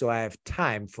things so I have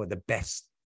time for the best.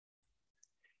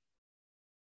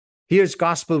 Here's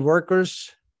Gospel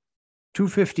Workers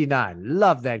 259.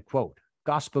 Love that quote.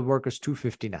 Gospel Workers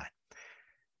 259.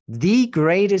 The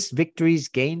greatest victories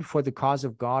gained for the cause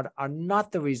of God are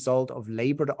not the result of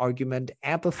labored argument,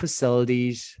 ample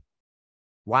facilities,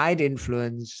 wide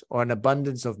influence, or an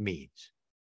abundance of means.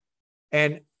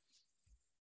 And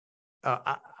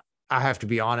I have to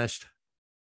be honest.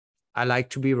 I like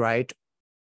to be right,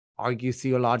 argue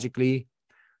theologically.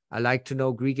 I like to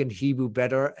know Greek and Hebrew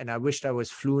better, and I wished I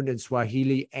was fluent in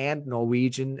Swahili and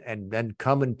Norwegian, and then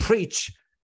come and preach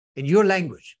in your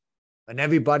language. And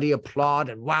everybody applaud,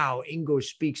 and wow, Ingo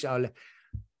speaks our.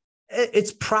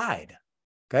 It's pride,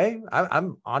 okay?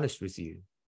 I'm honest with you.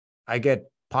 I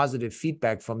get positive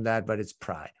feedback from that, but it's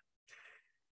pride.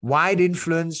 Wide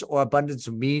influence or abundance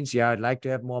of means. Yeah, I'd like to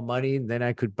have more money. Then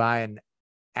I could buy an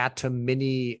Atom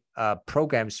Mini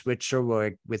program switcher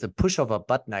where with a push of a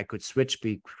button, I could switch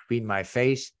between my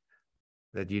face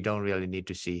that you don't really need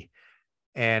to see,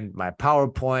 and my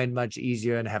PowerPoint much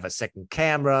easier, and have a second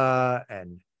camera.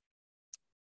 And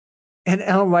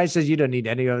Ellen White says you don't need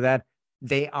any of that.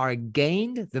 They are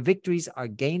gained, the victories are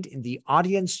gained in the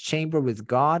audience chamber with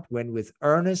God when with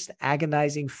earnest,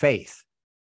 agonizing faith,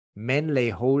 men lay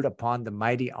hold upon the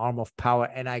mighty arm of power.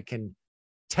 And I can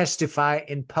testify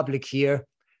in public here,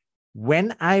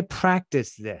 when I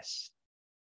practice this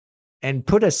and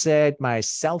put aside my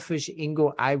selfish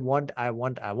Ingo, I want,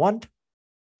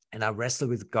 and I wrestle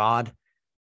with God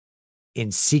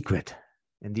in secret,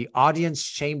 in the audience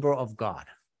chamber of God,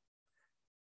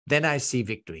 then I see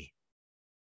victory.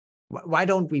 Why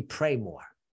don't we pray more?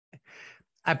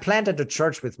 I planted a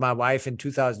church with my wife in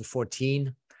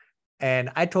 2014, and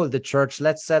I told the church,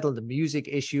 let's settle the music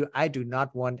issue. I do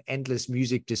not want endless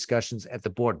music discussions at the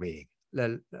board meeting.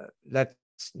 Let's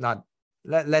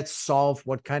solve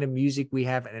what kind of music we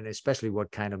have, and especially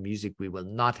what kind of music we will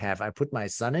not have. I put my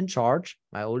son in charge,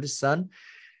 my oldest son,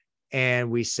 and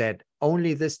we said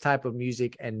only this type of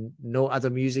music and no other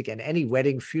music, and any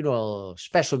wedding, funeral,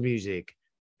 special music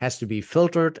has to be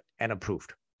filtered and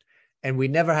approved. And we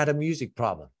never had a music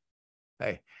problem.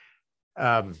 Okay.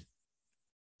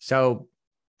 So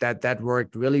that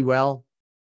worked really well.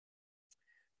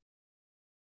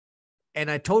 And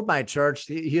I told my church,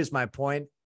 here's my point,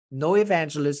 no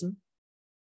evangelism,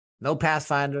 no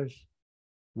pathfinders.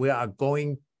 We are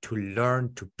going to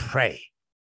learn to pray.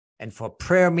 And for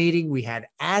prayer meeting, we had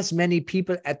as many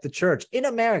people at the church in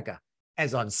America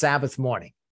as on Sabbath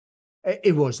morning.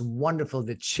 It was wonderful.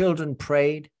 The children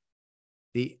prayed.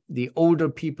 The older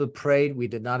people prayed. We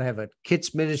did not have a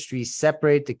kids ministry,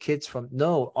 separate the kids from,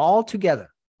 no, all together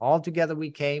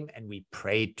we came and we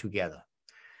prayed together.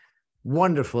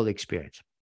 Wonderful experience.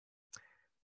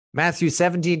 Matthew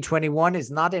 17:21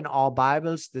 is not in all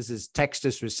Bibles. This is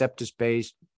Textus Receptus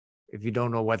based. If you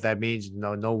don't know what that means,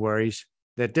 no worries.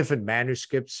 There are different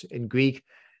manuscripts in Greek,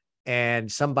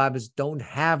 and some Bibles don't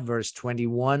have verse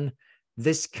 21.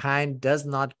 This kind does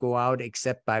not go out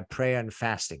except by prayer and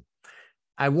fasting.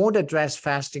 I won't address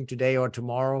fasting today or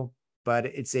tomorrow, but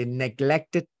it's a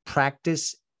neglected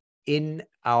practice in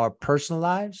our personal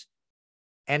lives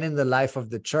and in the life of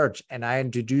the church. And I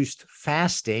introduced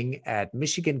fasting at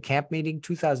Michigan Camp Meeting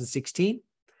 2016.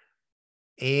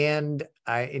 And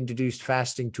I introduced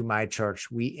fasting to my church.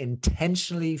 We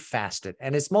intentionally fasted,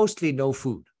 and it's mostly no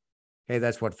food. Okay,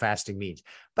 that's what fasting means.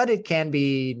 But it can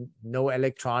be no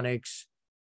electronics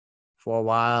for a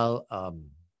while.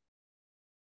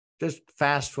 Just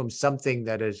fast from something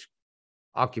that is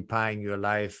occupying your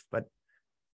life. But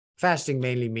fasting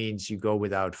mainly means you go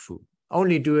without food.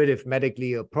 Only do it if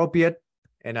medically appropriate.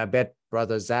 And I bet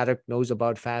Brother Zadok knows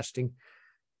about fasting.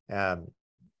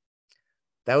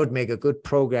 That would make a good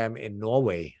program in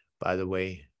Norway, by the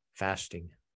way,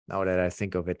 fasting, now that I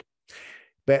think of it.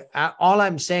 But all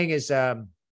I'm saying is learn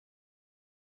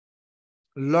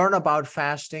about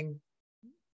fasting.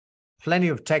 Plenty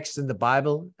of text in the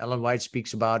Bible. Ellen White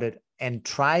speaks about it. And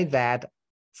try that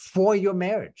for your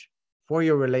marriage, for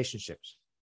your relationships.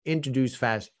 Introduce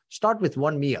fast. Start with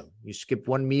one meal. You skip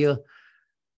one meal.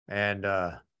 And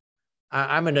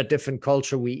I'm in a different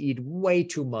culture. We eat way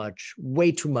too much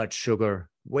sugar,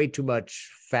 way too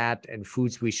much fat and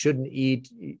foods we shouldn't eat.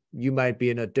 You might be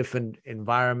in a different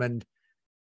environment.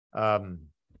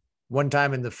 One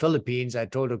time in the Philippines, I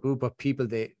told a group of people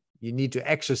you need to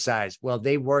exercise. Well,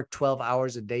 they work 12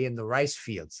 hours a day in the rice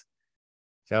fields.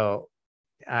 So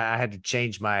I had to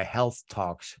change my health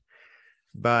talks.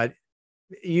 But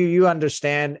you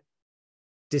understand,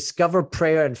 discover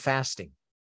prayer and fasting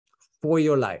for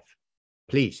your life.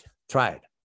 Please try it.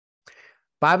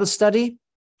 Bible study.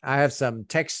 I have some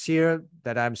texts here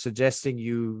that I'm suggesting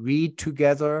you read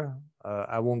together.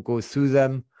 I won't go through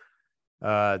them.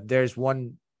 There's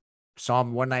one,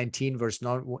 Psalm 119, verse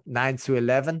 9 through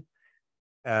 11.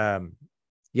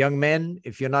 Young men,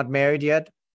 if you're not married yet,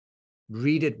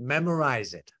 read it,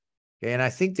 memorize it. Okay, and I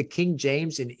think the King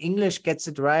James in English gets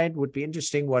it right. Would be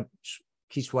interesting what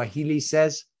Kiswahili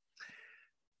says.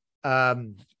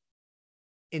 In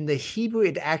the Hebrew,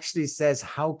 it actually says,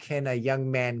 how can a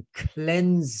young man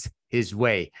cleanse his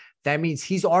way? That means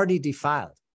he's already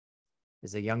defiled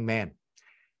as a young man.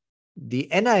 The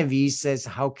NIV says,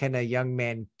 how can a young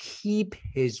man keep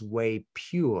his way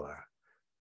pure?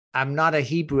 I'm not a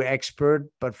Hebrew expert,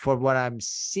 but for what I'm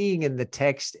seeing in the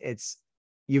text, it's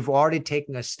you've already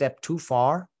taken a step too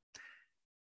far.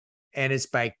 And it's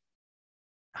by,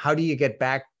 how do you get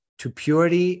back to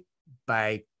purity?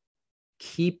 By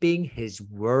keeping his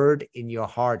word in your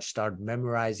heart. Start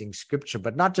memorizing scripture,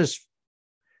 but not just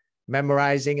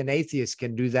memorizing. An atheist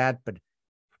can do that, but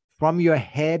from your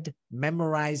head,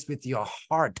 memorize with your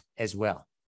heart as well.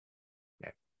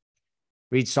 Yeah.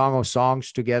 Read Song of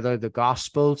Songs together, the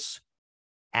Gospels,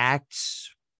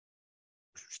 Acts,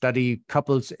 study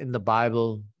couples in the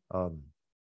Bible.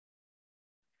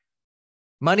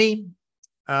 Money.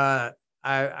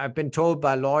 I've been told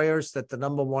by lawyers that the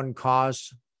number one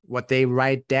cause, what they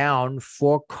write down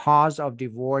for cause of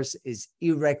divorce, is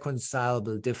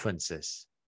irreconcilable differences.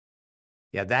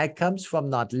 Yeah, that comes from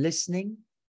not listening,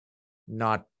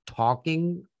 not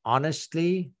talking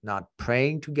honestly, not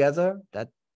praying together.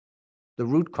 That's the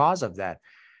root cause of that.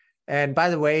 And by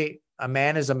the way, a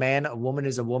man is a man, a woman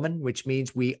is a woman, which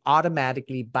means we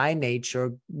automatically, by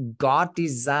nature, God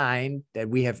designed that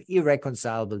we have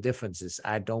irreconcilable differences.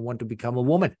 I don't want to become a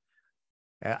woman.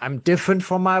 I'm different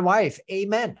from my wife.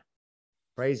 Amen.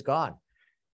 Praise God.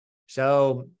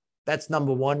 So that's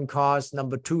number one cause.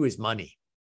 Number two is money.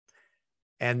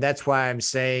 And that's why I'm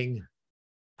saying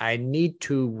I need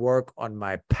to work on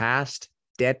my past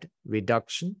debt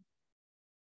reduction.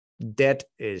 Debt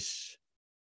is,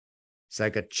 it's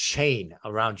like a chain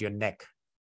around your neck.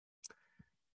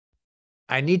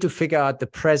 I need to figure out the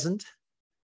present.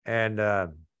 And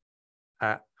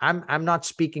I'm not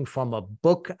speaking from a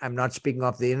book. I'm not speaking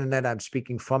off the internet. I'm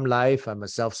speaking from life. I'm a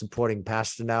self-supporting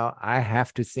pastor now. I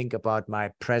have to think about my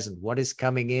present. What is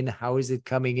coming in? How is it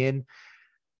coming in?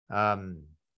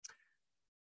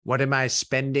 What am I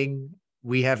spending?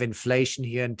 We have inflation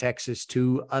here in Texas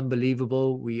too.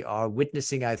 Unbelievable. We are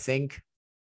witnessing, I think,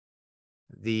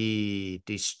 the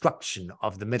destruction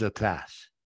of the middle class.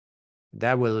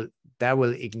 That will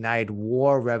ignite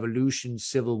war, revolution,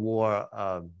 civil war.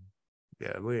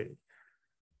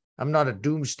 I'm not a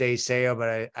doomsday sayer,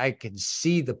 but I can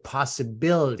see the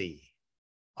possibility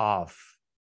of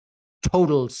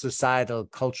total societal,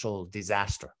 cultural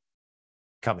disaster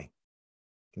coming.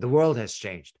 The world has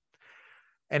changed.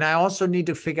 And I also need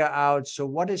to figure out, so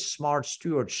what is smart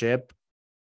stewardship?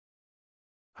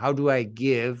 How do I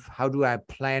give? How do I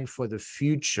plan for the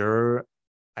future?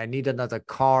 I need another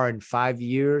car in 5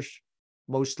 years,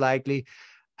 most likely.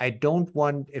 I don't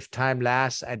want, if time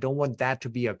lasts, I don't want that to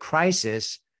be a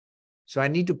crisis. So I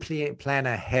need to plan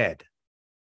ahead.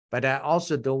 But I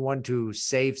also don't want to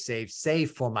save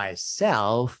for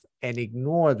myself and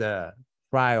ignore the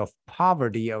cry of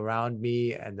poverty around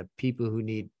me and the people who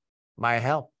need my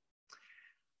help.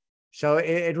 So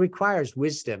it requires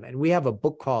wisdom. And we have a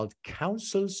book called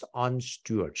Counsels on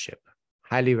Stewardship.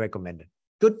 Highly recommended.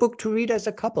 Good book to read as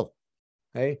a couple.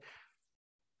 Okay.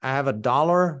 I have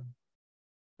 $1.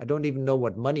 I don't even know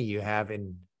what money you have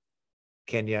in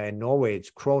Kenya and Norway. It's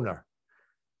kroner.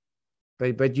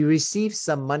 But you receive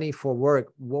some money for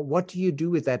work. What do you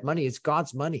do with that money? It's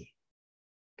God's money.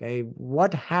 Okay.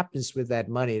 What happens with that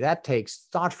money? That takes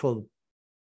thoughtful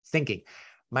thinking.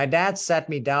 My dad sat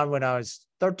me down when I was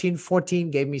 13,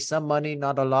 14, gave me some money,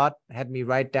 not a lot, had me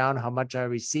write down how much I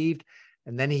received.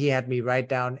 And then he had me write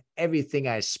down everything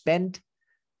I spent,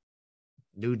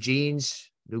 new jeans,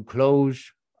 new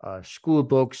clothes, school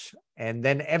books. And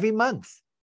then every month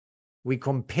we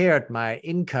compared my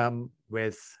income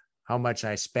with how much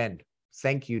I spent.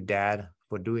 Thank you, Dad,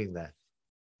 for doing that.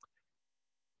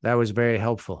 That was very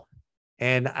helpful.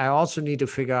 And I also need to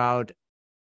figure out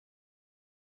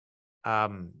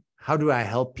how do I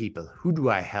help people? Who do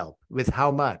I help? With how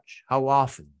much? How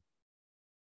often?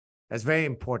 That's very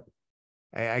important.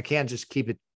 I can't just keep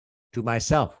it to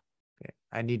myself. Okay?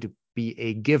 I need to be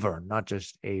a giver, not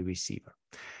just a receiver.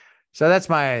 So that's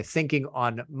my thinking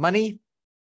on money.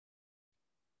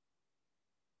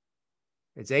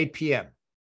 It's 8 p.m.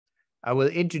 I will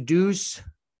introduce,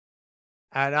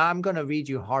 and I'm going to read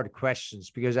you hard questions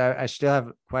because I still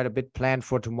have quite a bit planned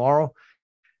for tomorrow.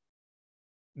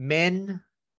 Men,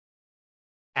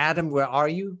 Adam, where are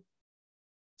you?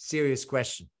 Serious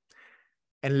question.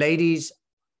 And ladies,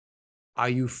 are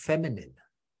you feminine?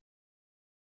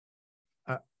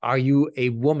 Are you a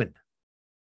woman?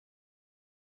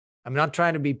 I'm not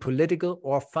trying to be political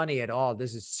or funny at all.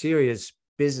 This is serious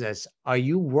business. Are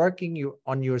you working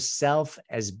on yourself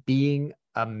as being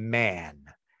a man?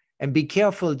 And be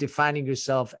careful defining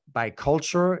yourself by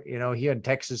culture. You know, here in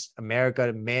Texas,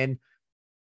 America, men,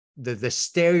 the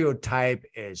stereotype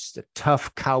is the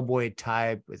tough cowboy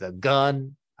type with a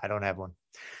gun. I don't have one.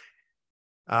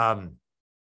 I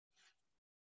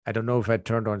don't know if I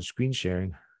turned on screen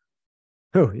sharing.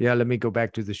 Oh, yeah, let me go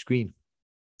back to the screen.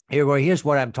 Here's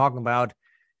what I'm talking about.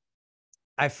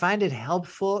 I find it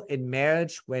helpful in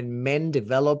marriage when men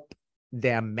develop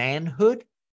their manhood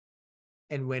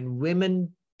and when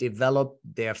women develop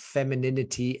their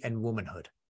femininity and womanhood.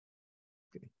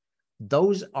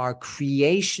 Those are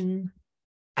creation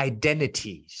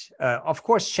identities. Of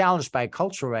course, challenged by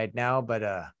culture right now, but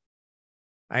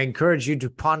I encourage you to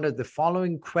ponder the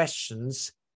following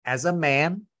questions as a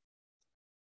man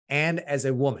and as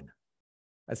a woman.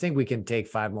 I think we can take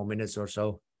 5 more minutes or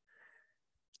so.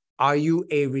 Are you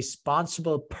a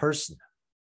responsible person?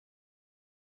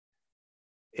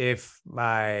 If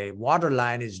my water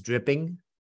line is dripping,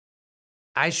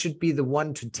 I should be the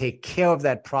one to take care of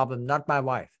that problem, not my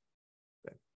wife.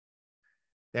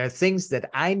 There are things that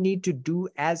I need to do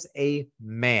as a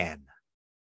man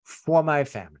for my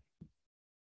family.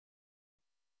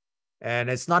 And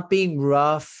it's not being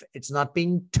rough. It's not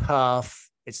being tough.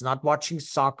 It's not watching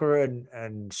soccer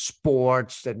and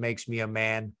sports that makes me a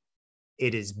man.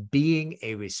 It is being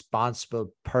a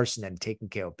responsible person and taking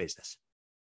care of business.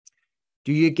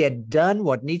 Do you get done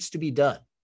what needs to be done?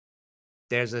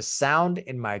 There's a sound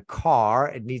in my car.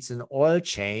 It needs an oil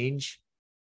change.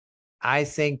 I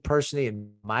think personally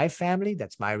in my family,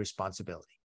 that's my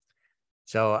responsibility.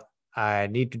 So I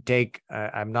need to take,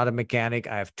 I'm not a mechanic.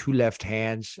 I have 2 left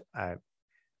hands.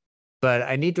 But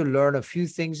I need to learn a few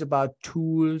things about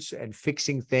tools and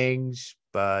fixing things.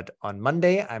 But on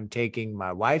Monday, I'm taking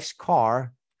my wife's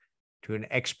car to an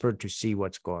expert to see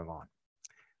what's going on.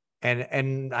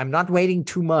 And I'm not waiting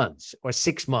 2 months or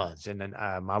 6 months. And then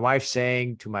my wife's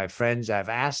saying to my friends, I've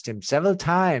asked him several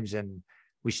times and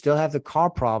we still have the car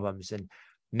problems. And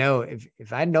no,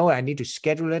 if I know I need to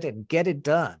schedule it and get it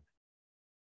done,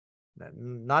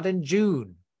 not in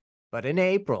June, but in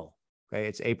April. Okay,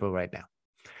 it's April right now.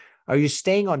 Are you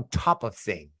staying on top of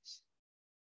things?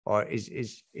 Or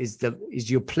is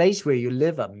your place where you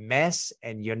live a mess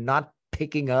and you're not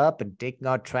picking up and taking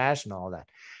out trash and all that?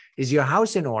 Is your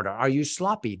house in order? Are you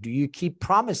sloppy? Do you keep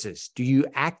promises? Do you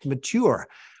act mature?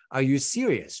 Are you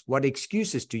serious? What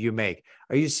excuses do you make?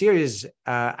 Are you serious?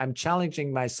 I'm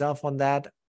challenging myself on that.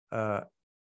 I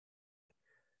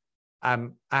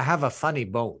have a funny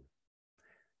bone,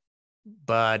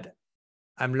 but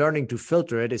I'm learning to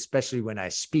filter it, especially when I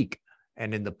speak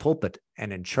and in the pulpit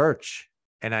and in church.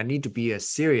 And I need to be a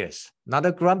serious, not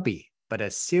a grumpy, but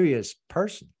a serious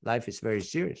person. Life is very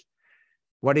serious.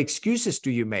 What excuses do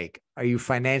you make? Are you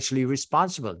financially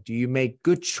responsible? Do you make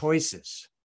good choices?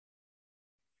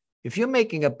 If you're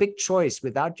making a big choice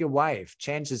without your wife,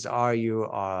 chances are you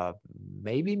are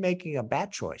maybe making a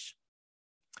bad choice.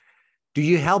 Do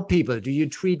you help people? Do you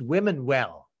treat women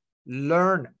well?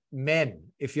 Learn, men,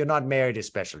 if you're not married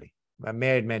especially.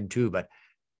 Married men too, but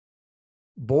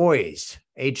boys,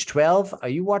 age 12, are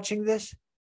you watching this?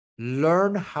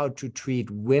 Learn how to treat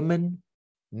women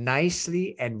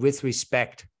nicely and with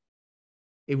respect.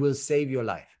 It will save your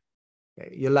life.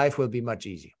 Your life will be much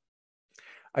easier.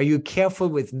 Are you careful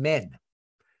with men?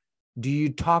 Do you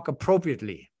talk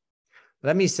appropriately?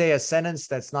 Let me say a sentence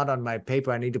that's not on my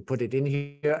paper. I need to put it in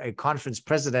here. A conference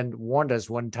president warned us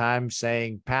one time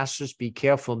saying, pastors, be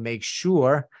careful. Make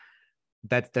sure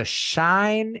that the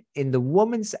shine in the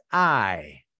woman's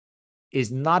eye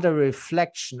is not a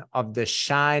reflection of the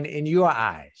shine in your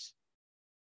eyes.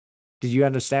 Did you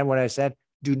understand what I said?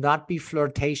 Do not be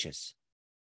flirtatious.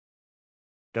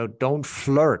 Don't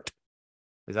flirt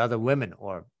with other women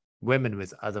or women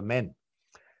with other men.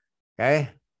 Okay?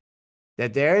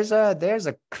 That there's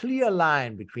a clear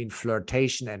line between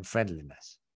flirtation and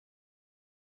friendliness.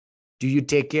 Do you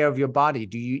take care of your body?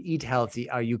 Do you eat healthy?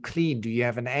 Are you clean? Do you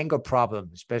have an anger problem,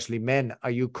 especially men?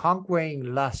 Are you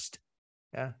conquering lust?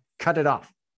 Yeah? Cut it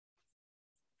off.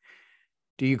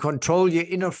 Do you control your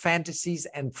inner fantasies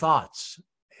and thoughts?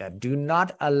 Do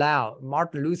not allow.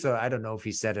 Martin Luther, I don't know if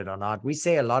he said it or not. We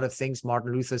say a lot of things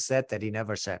Martin Luther said that he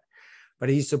never said. But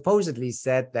he supposedly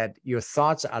said that your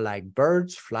thoughts are like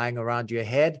birds flying around your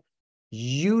head.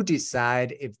 You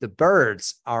decide if the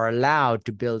birds are allowed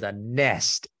to build a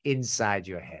nest inside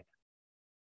your head.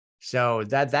 So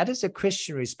that is a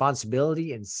Christian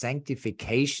responsibility in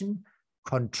sanctification.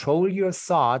 Control your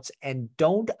thoughts and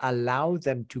don't allow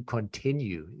them to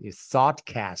continue. Your thought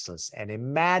castles and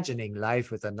imagining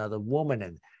life with another woman.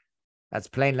 And that's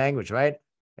plain language, right?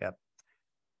 Yep.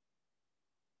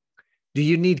 Do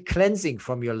you need cleansing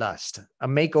from your lust? A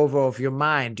makeover of your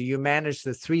mind? Do you manage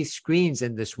the 3 screens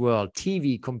in this world?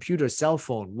 TV, computer, cell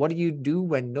phone? What do you do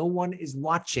when no one is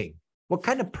watching? What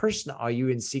kind of person are you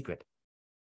in secret?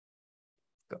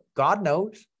 God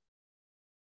knows.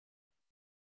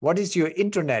 What is your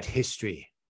internet history?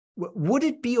 Would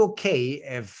it be okay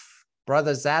if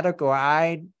Brother Zadok or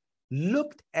I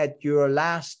looked at your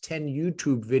last 10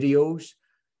 YouTube videos,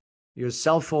 your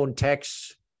cell phone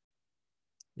texts,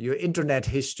 your internet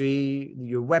history,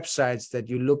 your websites that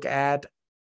you look at?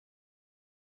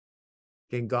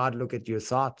 Can God look at your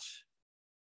thoughts?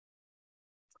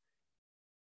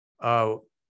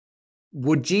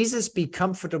 Would Jesus be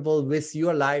comfortable with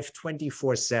your life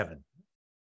 24/7?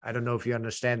 I don't know if you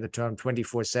understand the term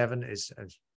 24/7 is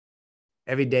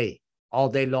every day, all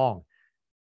day long.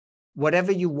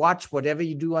 Whatever you watch, whatever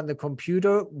you do on the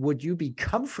computer, would you be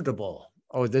comfortable?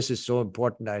 Oh, this is so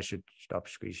important. I should stop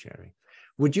screen sharing.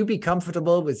 Would you be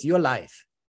comfortable with your life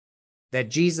that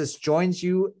Jesus joins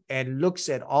you and looks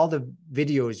at all the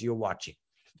videos you're watching?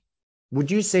 Would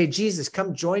you say, Jesus,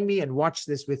 come join me and watch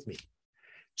this with me?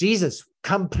 Jesus,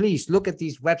 come please look at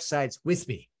these websites with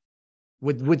me.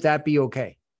 Would that be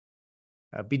okay?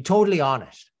 Be totally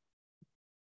honest.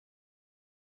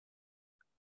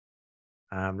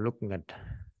 I'm looking at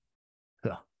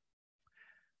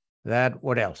that.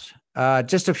 What else?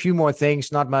 Just a few more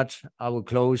things, not much. I will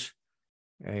close.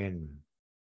 And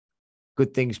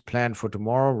good things planned for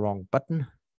tomorrow. Wrong button.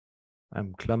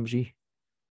 I'm clumsy.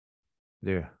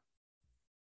 There.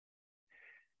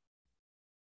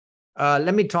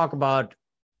 Let me talk about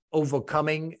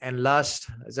overcoming and lust.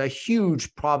 It's a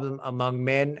huge problem among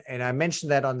men. And I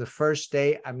mentioned that on the first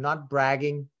day. I'm not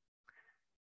bragging,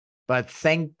 but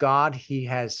thank God he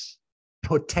has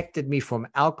protected me from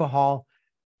alcohol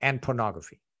and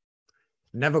pornography.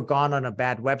 Never gone on a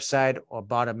bad website or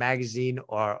bought a magazine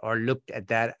or looked at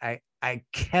that. I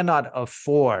cannot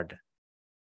afford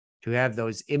to have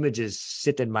those images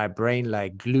sit in my brain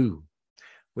like glue.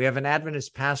 We have an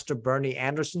Adventist pastor, Bernie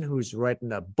Anderson, who's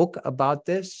written a book about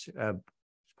this. It's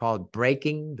called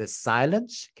Breaking the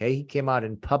Silence. Okay, he came out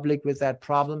in public with that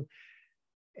problem.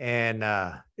 And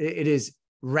it is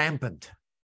rampant.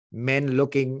 Men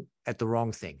looking at the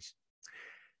wrong things.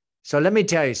 So let me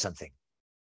tell you something.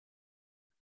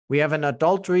 We have an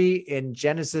adultery in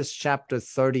Genesis chapter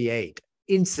 38.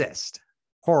 Incest.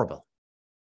 Horrible.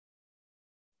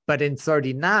 But in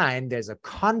 39, there's a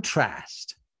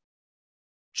contrast.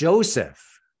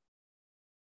 Joseph,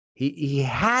 he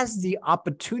has the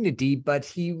opportunity, but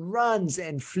he runs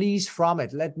and flees from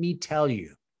it. Let me tell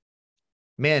you,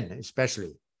 men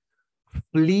especially,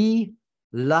 flee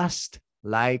lust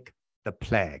like the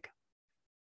plague.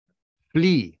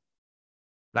 Flee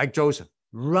like Joseph.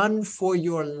 Run for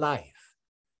your life.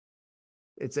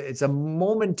 It's a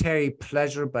momentary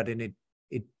pleasure, but it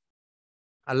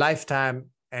a lifetime,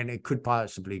 and it could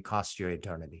possibly cost you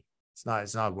eternity.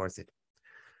 It's not worth it.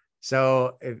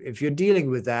 So if you're dealing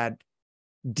with that,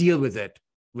 deal with it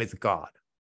with God.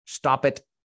 Stop it,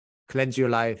 cleanse your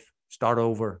life, start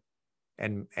over,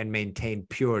 and maintain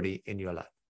purity in your life.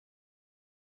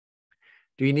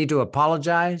 Do you need to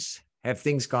apologize? Have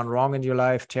things gone wrong in your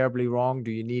life, terribly wrong?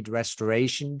 Do you need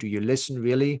restoration? Do you listen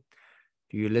really?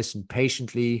 Do you listen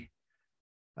patiently?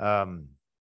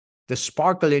 The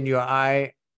sparkle in your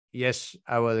eye, yes,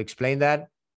 I will explain that.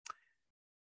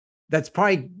 That's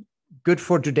probably good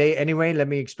for today anyway. Let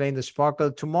me explain the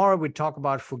sparkle. Tomorrow we talk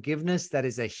about forgiveness. That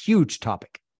is a huge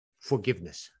topic.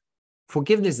 Forgiveness.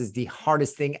 Forgiveness is the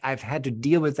hardest thing. I've had to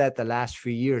deal with that the last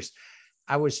few years.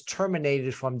 I was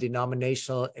terminated from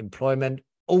denominational employment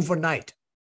overnight.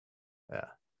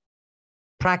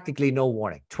 Practically no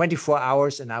warning, 24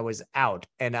 hours, and I was out.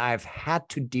 And I've had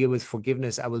to deal with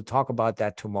forgiveness. I will talk about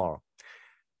that tomorrow.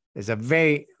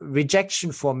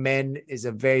 Rejection for men is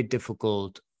a very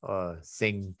difficult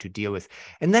thing to deal with.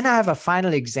 And then I have a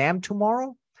final exam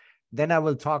tomorrow. Then I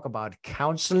will talk about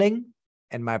counseling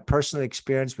and my personal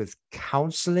experience with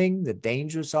counseling, the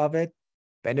dangers of it,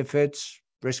 benefits,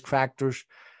 risk factors,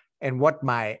 and what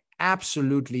my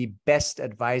absolutely best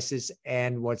advice is,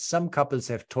 and what some couples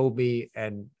have told me.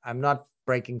 And I'm not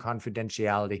breaking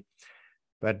confidentiality,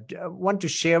 but I want to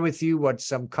share with you what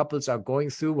some couples are going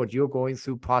through, what you're going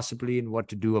through possibly, and what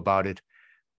to do about it.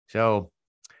 So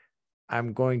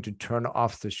I'm going to turn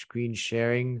off the screen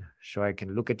sharing so I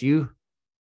can look at you.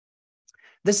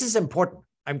 This is important.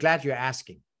 I'm glad you're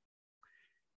asking.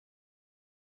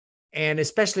 And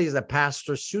especially as a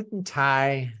pastor, suit and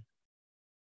tie,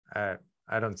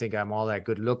 I don't think I'm all that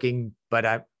good looking,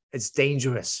 but it's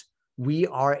dangerous. We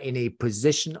are in a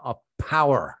position of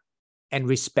power and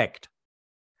respect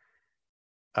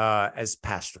as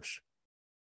pastors.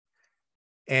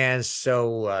 And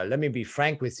so let me be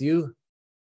frank with you.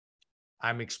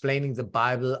 I'm explaining the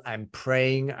Bible, I'm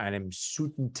praying, and I'm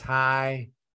suit and tie,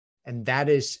 and that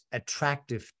is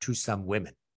attractive to some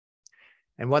women.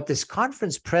 And what this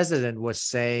conference president was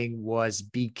saying was,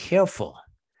 be careful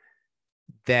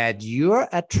that your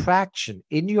attraction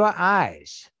in your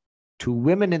eyes to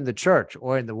women in the church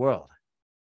or in the world,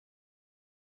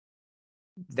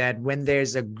 that when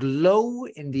there's a glow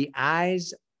in the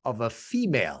eyes of a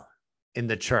female in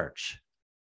the church,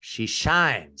 she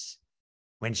shines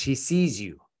when she sees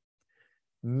you.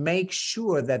 Make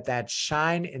sure that that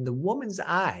shine in the woman's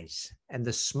eyes and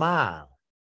the smile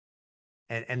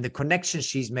and the connection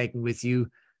she's making with you,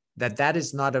 that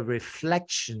is not a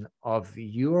reflection of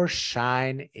your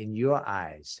shine in your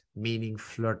eyes, meaning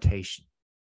flirtation.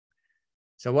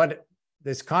 So what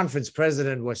this conference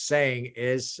president was saying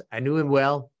is, I knew him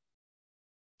well.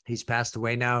 He's passed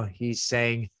away now. He's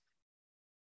saying,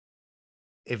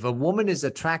 if a woman is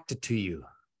attracted to you,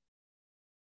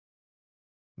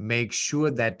 make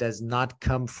sure that does not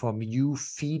come from you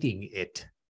feeding it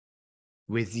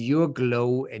with your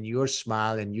glow and your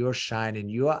smile and your shine in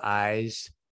your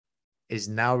eyes is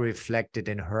now reflected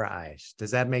in her eyes.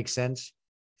 Does that make sense?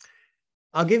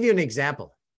 I'll give you an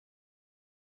example.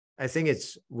 I think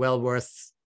it's well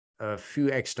worth a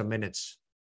few extra minutes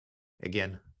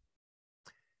again.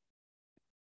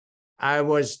 I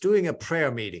was doing a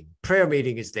prayer meeting. Prayer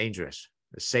meeting is dangerous.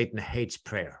 Satan hates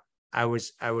prayer. I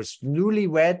was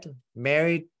newlywed,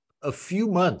 married a few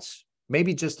months,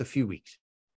 maybe just a few weeks.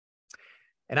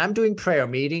 And I'm doing prayer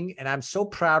meeting, and I'm so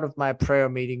proud of my prayer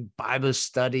meeting, Bible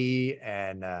study,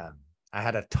 and I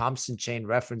had a Thompson Chain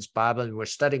Reference Bible, and we're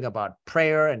studying about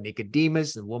prayer and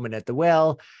Nicodemus, the woman at the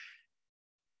well.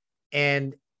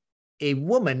 And a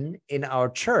woman in our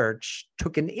church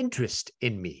took an interest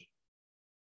in me.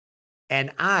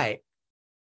 And I'm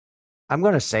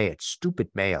going to say it, stupid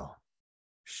male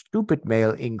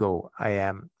Ingo I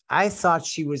am. I thought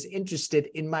she was interested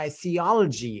in my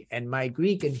theology and my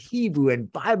Greek and Hebrew and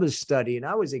Bible study, and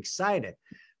I was excited.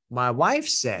 My wife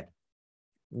said,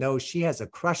 no, she has a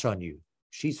crush on you.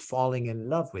 She's falling in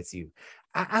love with you.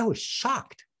 I was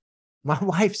shocked. My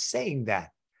wife saying that.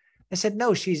 I said,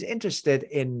 no, she's interested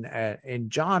in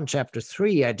John chapter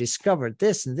 3. I discovered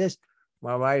this and this.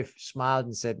 My wife smiled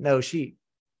and said, no, she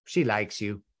likes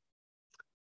you.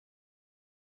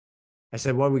 I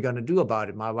said, what are we going to do about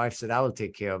it? My wife said, I will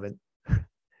take care of it.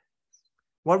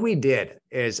 What we did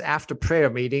is after prayer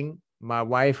meeting, my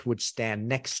wife would stand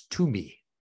next to me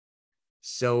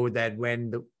so that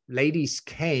when the ladies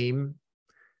came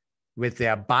with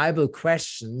their Bible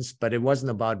questions, but it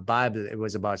wasn't about Bible, it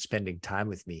was about spending time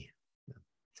with me.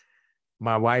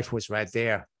 My wife was right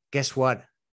there. Guess what?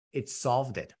 It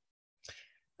solved it.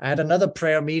 I had another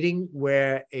prayer meeting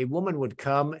where a woman would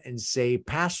come and say,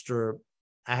 Pastor,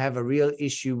 I have a real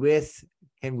issue with.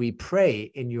 Can we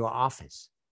pray in your office?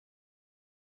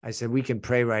 I said, we can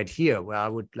pray right here. Well, I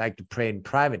would like to pray in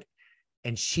private.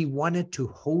 And she wanted to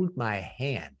hold my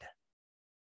hand.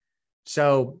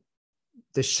 So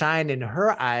the shine in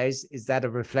her eyes, is that a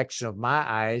reflection of my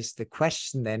eyes? The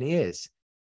question then is,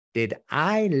 did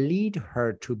I lead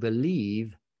her to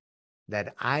believe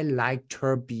that I liked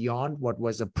her beyond what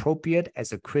was appropriate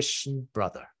as a Christian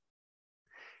brother?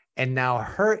 And now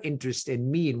her interest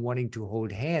in me and wanting to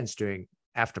hold hands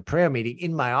after prayer meeting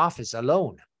in my office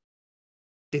alone,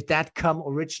 did that come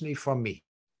originally from me?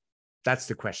 That's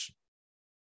the question.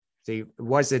 See,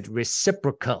 was it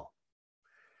reciprocal?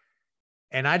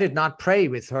 And I did not pray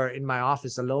with her in my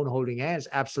office alone holding hands.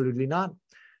 Absolutely not.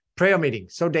 Prayer meeting,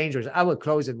 so dangerous. I will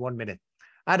close in 1 minute.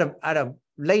 I had a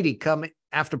lady come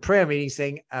after prayer meeting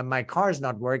saying, my car's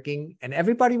not working, and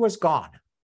everybody was gone.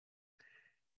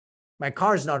 My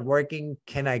car's not working.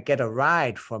 Can I get a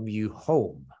ride from you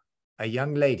home? A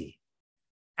young lady.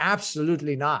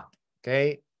 Absolutely not.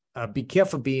 Okay. Be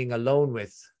careful being alone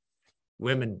with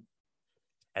women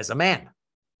as a man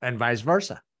and vice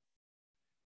versa.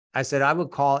 I said, I will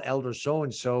call Elder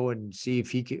so-and-so and see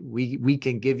if we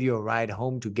can give you a ride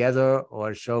home together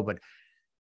or so, but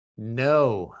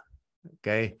no.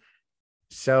 Okay.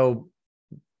 So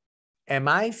am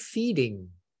I feeding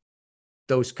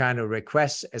those kind of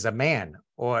requests as a man,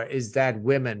 or is that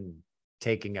women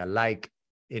taking a like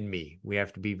in me? We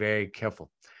have to be very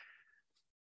careful.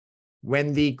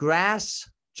 When the grass,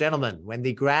 gentlemen, when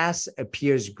the grass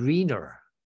appears greener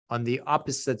on the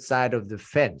opposite side of the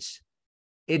fence,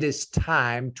 it is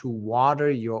time to water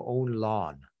your own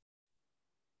lawn.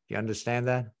 Do you understand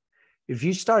that? If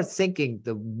you start thinking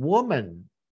the woman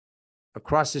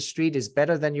across the street is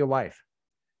better than your wife,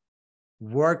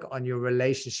 work on your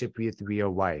relationship with your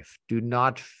wife. Do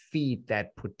not feed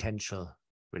that potential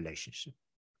relationship.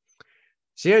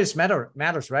 Serious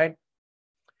matters, right?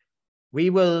 We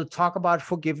will talk about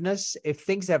forgiveness. If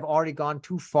things have already gone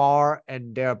too far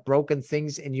and there are broken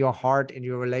things in your heart, in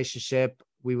your relationship,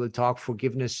 we will talk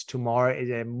forgiveness tomorrow.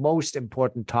 It's a most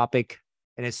important topic,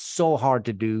 and it's so hard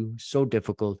to do, so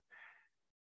difficult.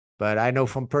 But I know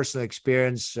from personal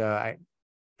experience that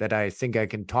I think I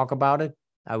can talk about it.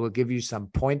 I will give you some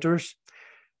pointers.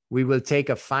 We will take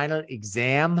a final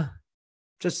exam,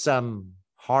 just some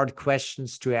hard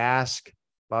questions to ask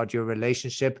about your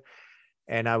relationship.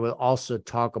 And I will also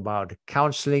talk about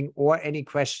counseling or any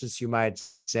questions you might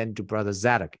send to Brother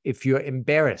Zadok. If you're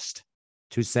embarrassed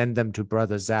to send them to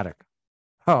Brother Zadok.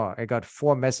 Oh, I got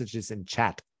 4 messages in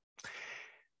chat.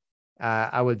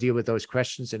 I will deal with those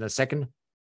questions in a second.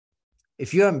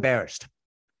 If you're embarrassed,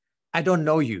 I don't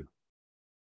know you.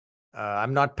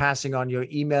 I'm not passing on your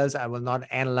emails. I will not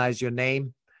analyze your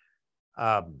name.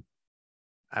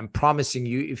 I'm promising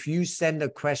you, if you send a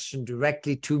question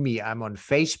directly to me, I'm on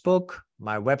Facebook,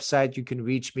 my website, you can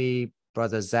reach me.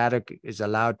 Brother Zadok is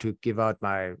allowed to give out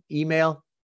my email.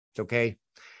 It's okay.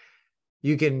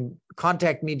 You can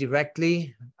contact me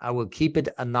directly. I will keep it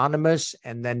anonymous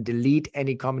and then delete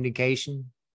any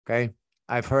communication. Okay.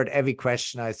 I've heard every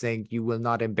question. I think you will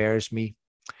not embarrass me.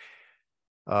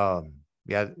 Yeah,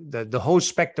 the whole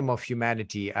spectrum of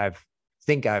humanity I've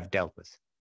dealt with.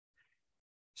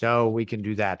 So we can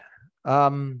do that.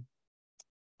 Are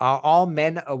all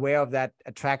men aware of that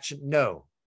attraction? No,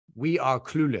 we are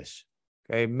clueless.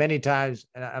 Okay, many times,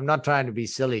 and I'm not trying to be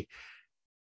silly,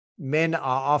 men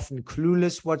are often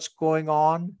clueless what's going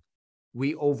on.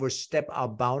 We overstep our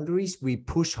boundaries. We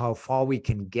push how far we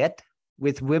can get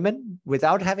with women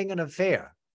without having an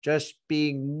affair, just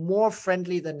being more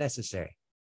friendly than necessary.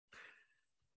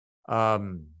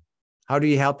 How do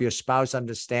you help your spouse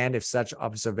understand if such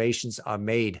observations are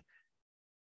made?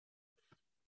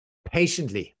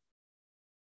 Patiently.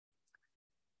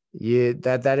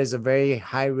 That is a very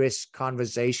high-risk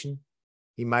conversation.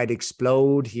 He might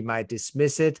explode. He might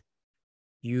dismiss it.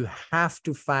 You have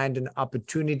to find an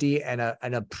opportunity and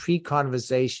a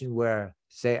pre-conversation where,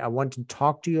 say, I want to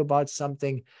talk to you about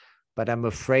something, but I'm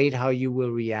afraid how you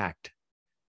will react.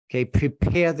 Okay,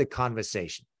 prepare the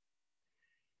conversation.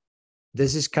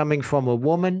 This is coming from a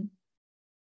woman.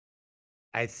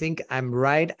 I think I'm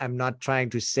right. I'm not trying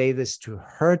to say this to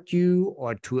hurt you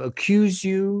or to accuse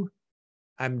you.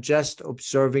 I'm just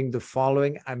observing the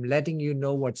following. I'm letting you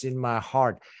know what's in my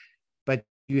heart. But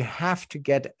you have to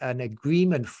get an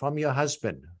agreement from your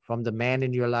husband, from the man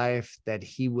in your life, that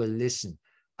he will listen.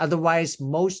 Otherwise,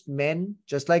 most men,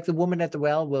 just like the woman at the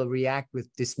well, will react with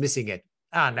dismissing it.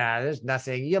 Oh, no, there's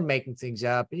nothing. You're making things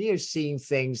up. You're seeing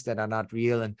things that are not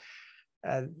real. And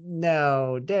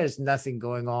no, there's nothing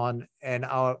going on. And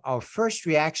our first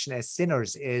reaction as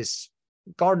sinners is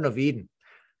Garden of Eden.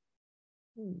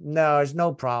 No, it's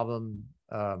no problem.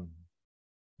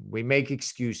 We make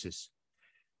excuses.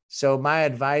 So my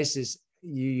advice is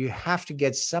you have to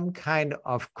get some kind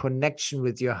of connection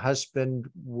with your husband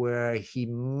where he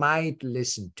might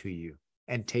listen to you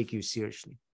and take you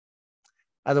seriously.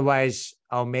 Otherwise,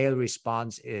 our male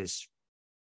response is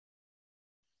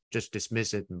just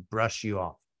dismiss it and brush you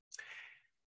off.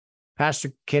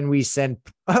 Pastor, can we send,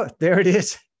 oh, there it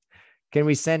is. Can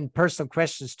we send personal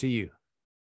questions to you?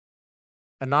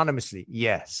 Anonymously,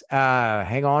 yes.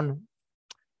 Hang on.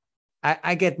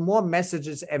 I get more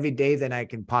messages every day than I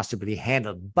can possibly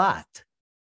handle. But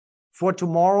for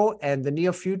tomorrow and the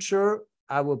near future,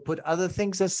 I will put other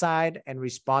things aside and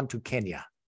respond to Kenya.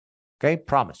 Okay,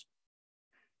 promise.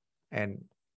 And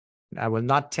I will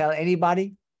not tell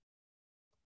anybody.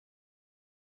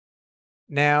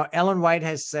 Now, Ellen White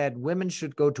has said women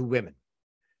should go to women.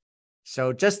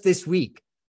 So just this week,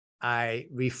 I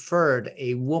referred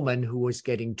a woman who was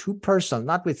getting too personal,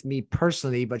 not with me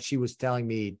personally, but she was telling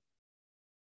me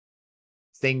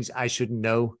things I shouldn't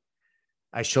know.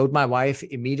 I showed my wife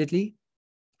immediately.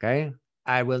 Okay.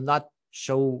 I will not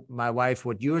show my wife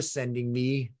what you're sending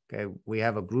me. Okay. We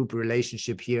have a group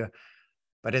relationship here.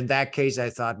 But in that case,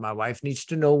 I thought my wife needs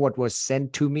to know what was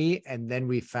sent to me. And then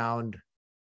we found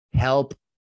help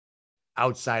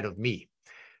outside of me.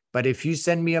 But if you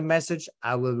send me a message,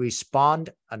 I will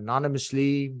respond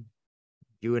anonymously,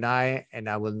 you and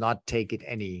I will not take it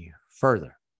any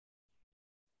further.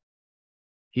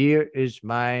 Here is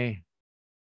my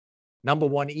number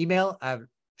one email. I have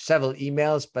several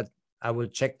emails, but I will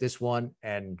check this one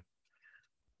and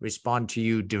respond to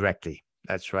you directly.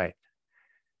 That's right.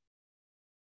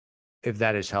 If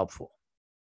that is helpful.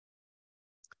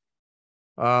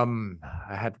 I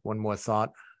had one more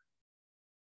thought.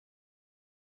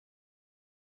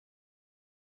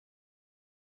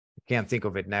 I can't think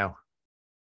of it now.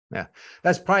 Yeah,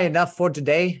 that's probably enough for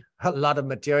today. A lot of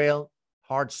material,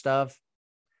 hard stuff,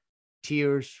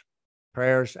 tears,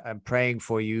 prayers. I'm praying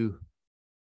for you.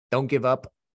 Don't give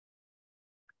up.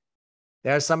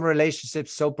 There are some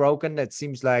relationships so broken that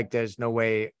seems like there's no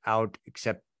way out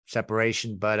except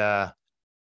separation. But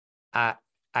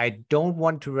I don't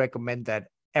want to recommend that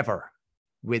ever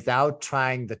without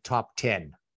trying the top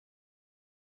 10.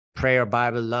 Prayer,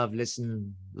 Bible, love,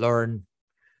 listen, learn,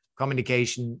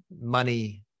 communication,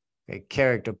 money,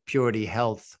 character, purity,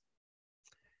 health.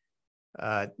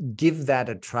 Give that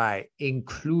a try.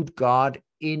 Include God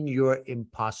in your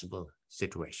impossible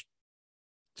situation.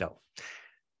 So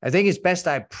I think it's best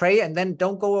I pray, and then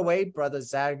don't go away. Brother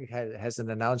Zach has an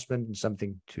announcement and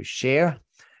something to share.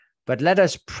 But let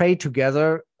us pray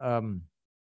together.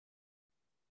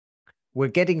 We're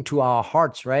getting to our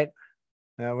hearts, right?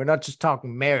 We're not just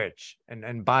talking marriage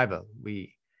and Bible.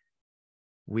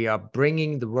 We are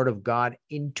bringing the word of God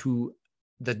into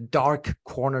the dark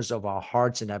corners of our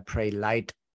hearts, and I pray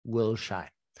light will shine.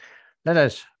 Let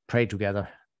us pray together.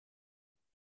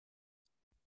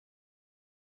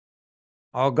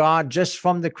 Oh God, just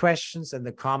from the questions and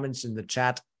the comments in the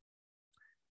chat,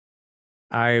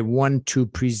 I want to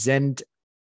present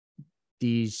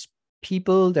these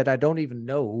people that I don't even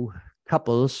know,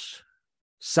 couples,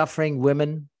 suffering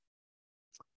women,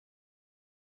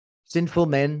 sinful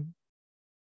men,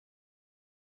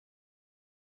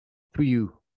 to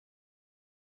you,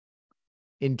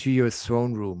 into your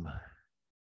throne room.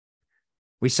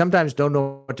 We sometimes don't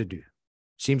know what to do.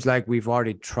 Seems like we've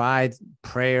already tried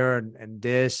prayer and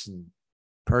this, and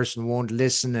person won't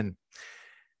listen. And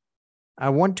I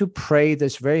want to pray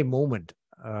this very moment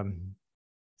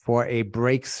for a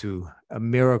breakthrough, a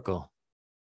miracle,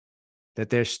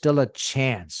 that there's still a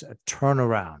chance, a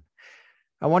turnaround.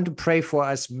 I want to pray for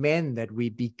us men that we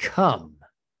become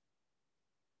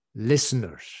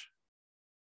listeners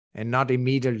and not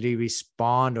immediately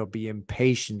respond or be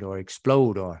impatient or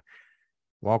explode or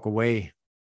walk away.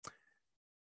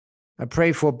 I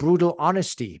pray for brutal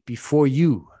honesty before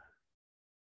you.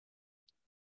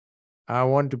 I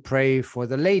want to pray for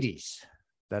the ladies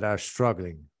that are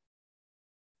struggling.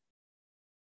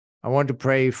 I want to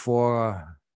pray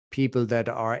for people that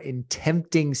are in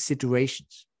tempting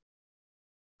situations,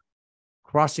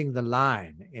 crossing the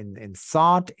line in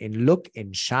thought, in look,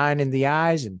 in shine in the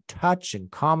eyes, in touch, in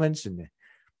comments, and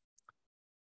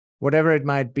whatever it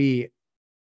might be.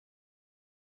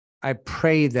 I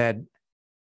pray that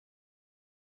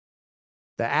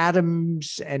the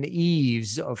Adams and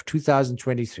Eves of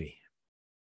 2023,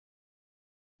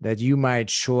 that you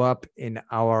might show up in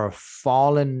our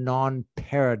fallen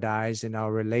non-paradise, in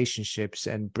our relationships,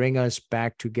 and bring us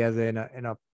back together in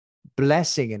a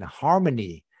blessing, in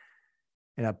harmony,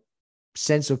 in a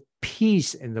sense of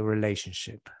peace in the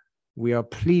relationship. we are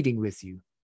pleading with you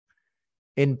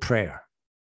in prayer.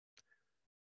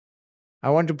 I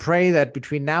want to pray that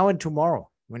between now and tomorrow,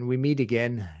 when we meet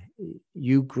again,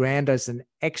 you grant us an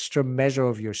extra measure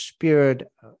of your Spirit,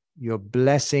 your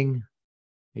blessing,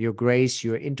 your grace,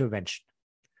 your intervention.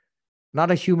 Not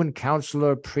a human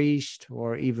counselor, priest,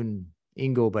 or even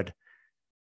Ingo, but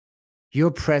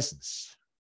your presence.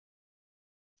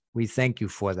 We thank you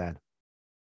for that.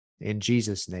 In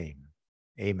Jesus' name,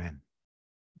 amen.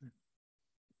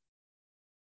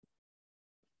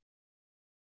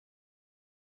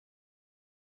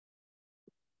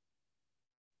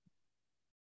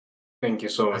 Thank you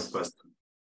so much, Pastor.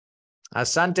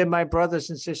 Asante, my brothers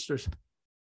and sisters.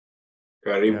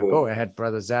 Karibu. Go ahead,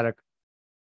 Brother Zadok.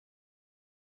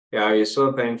 Yeah, we're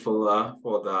so thankful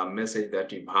for the message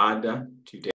that you've had today.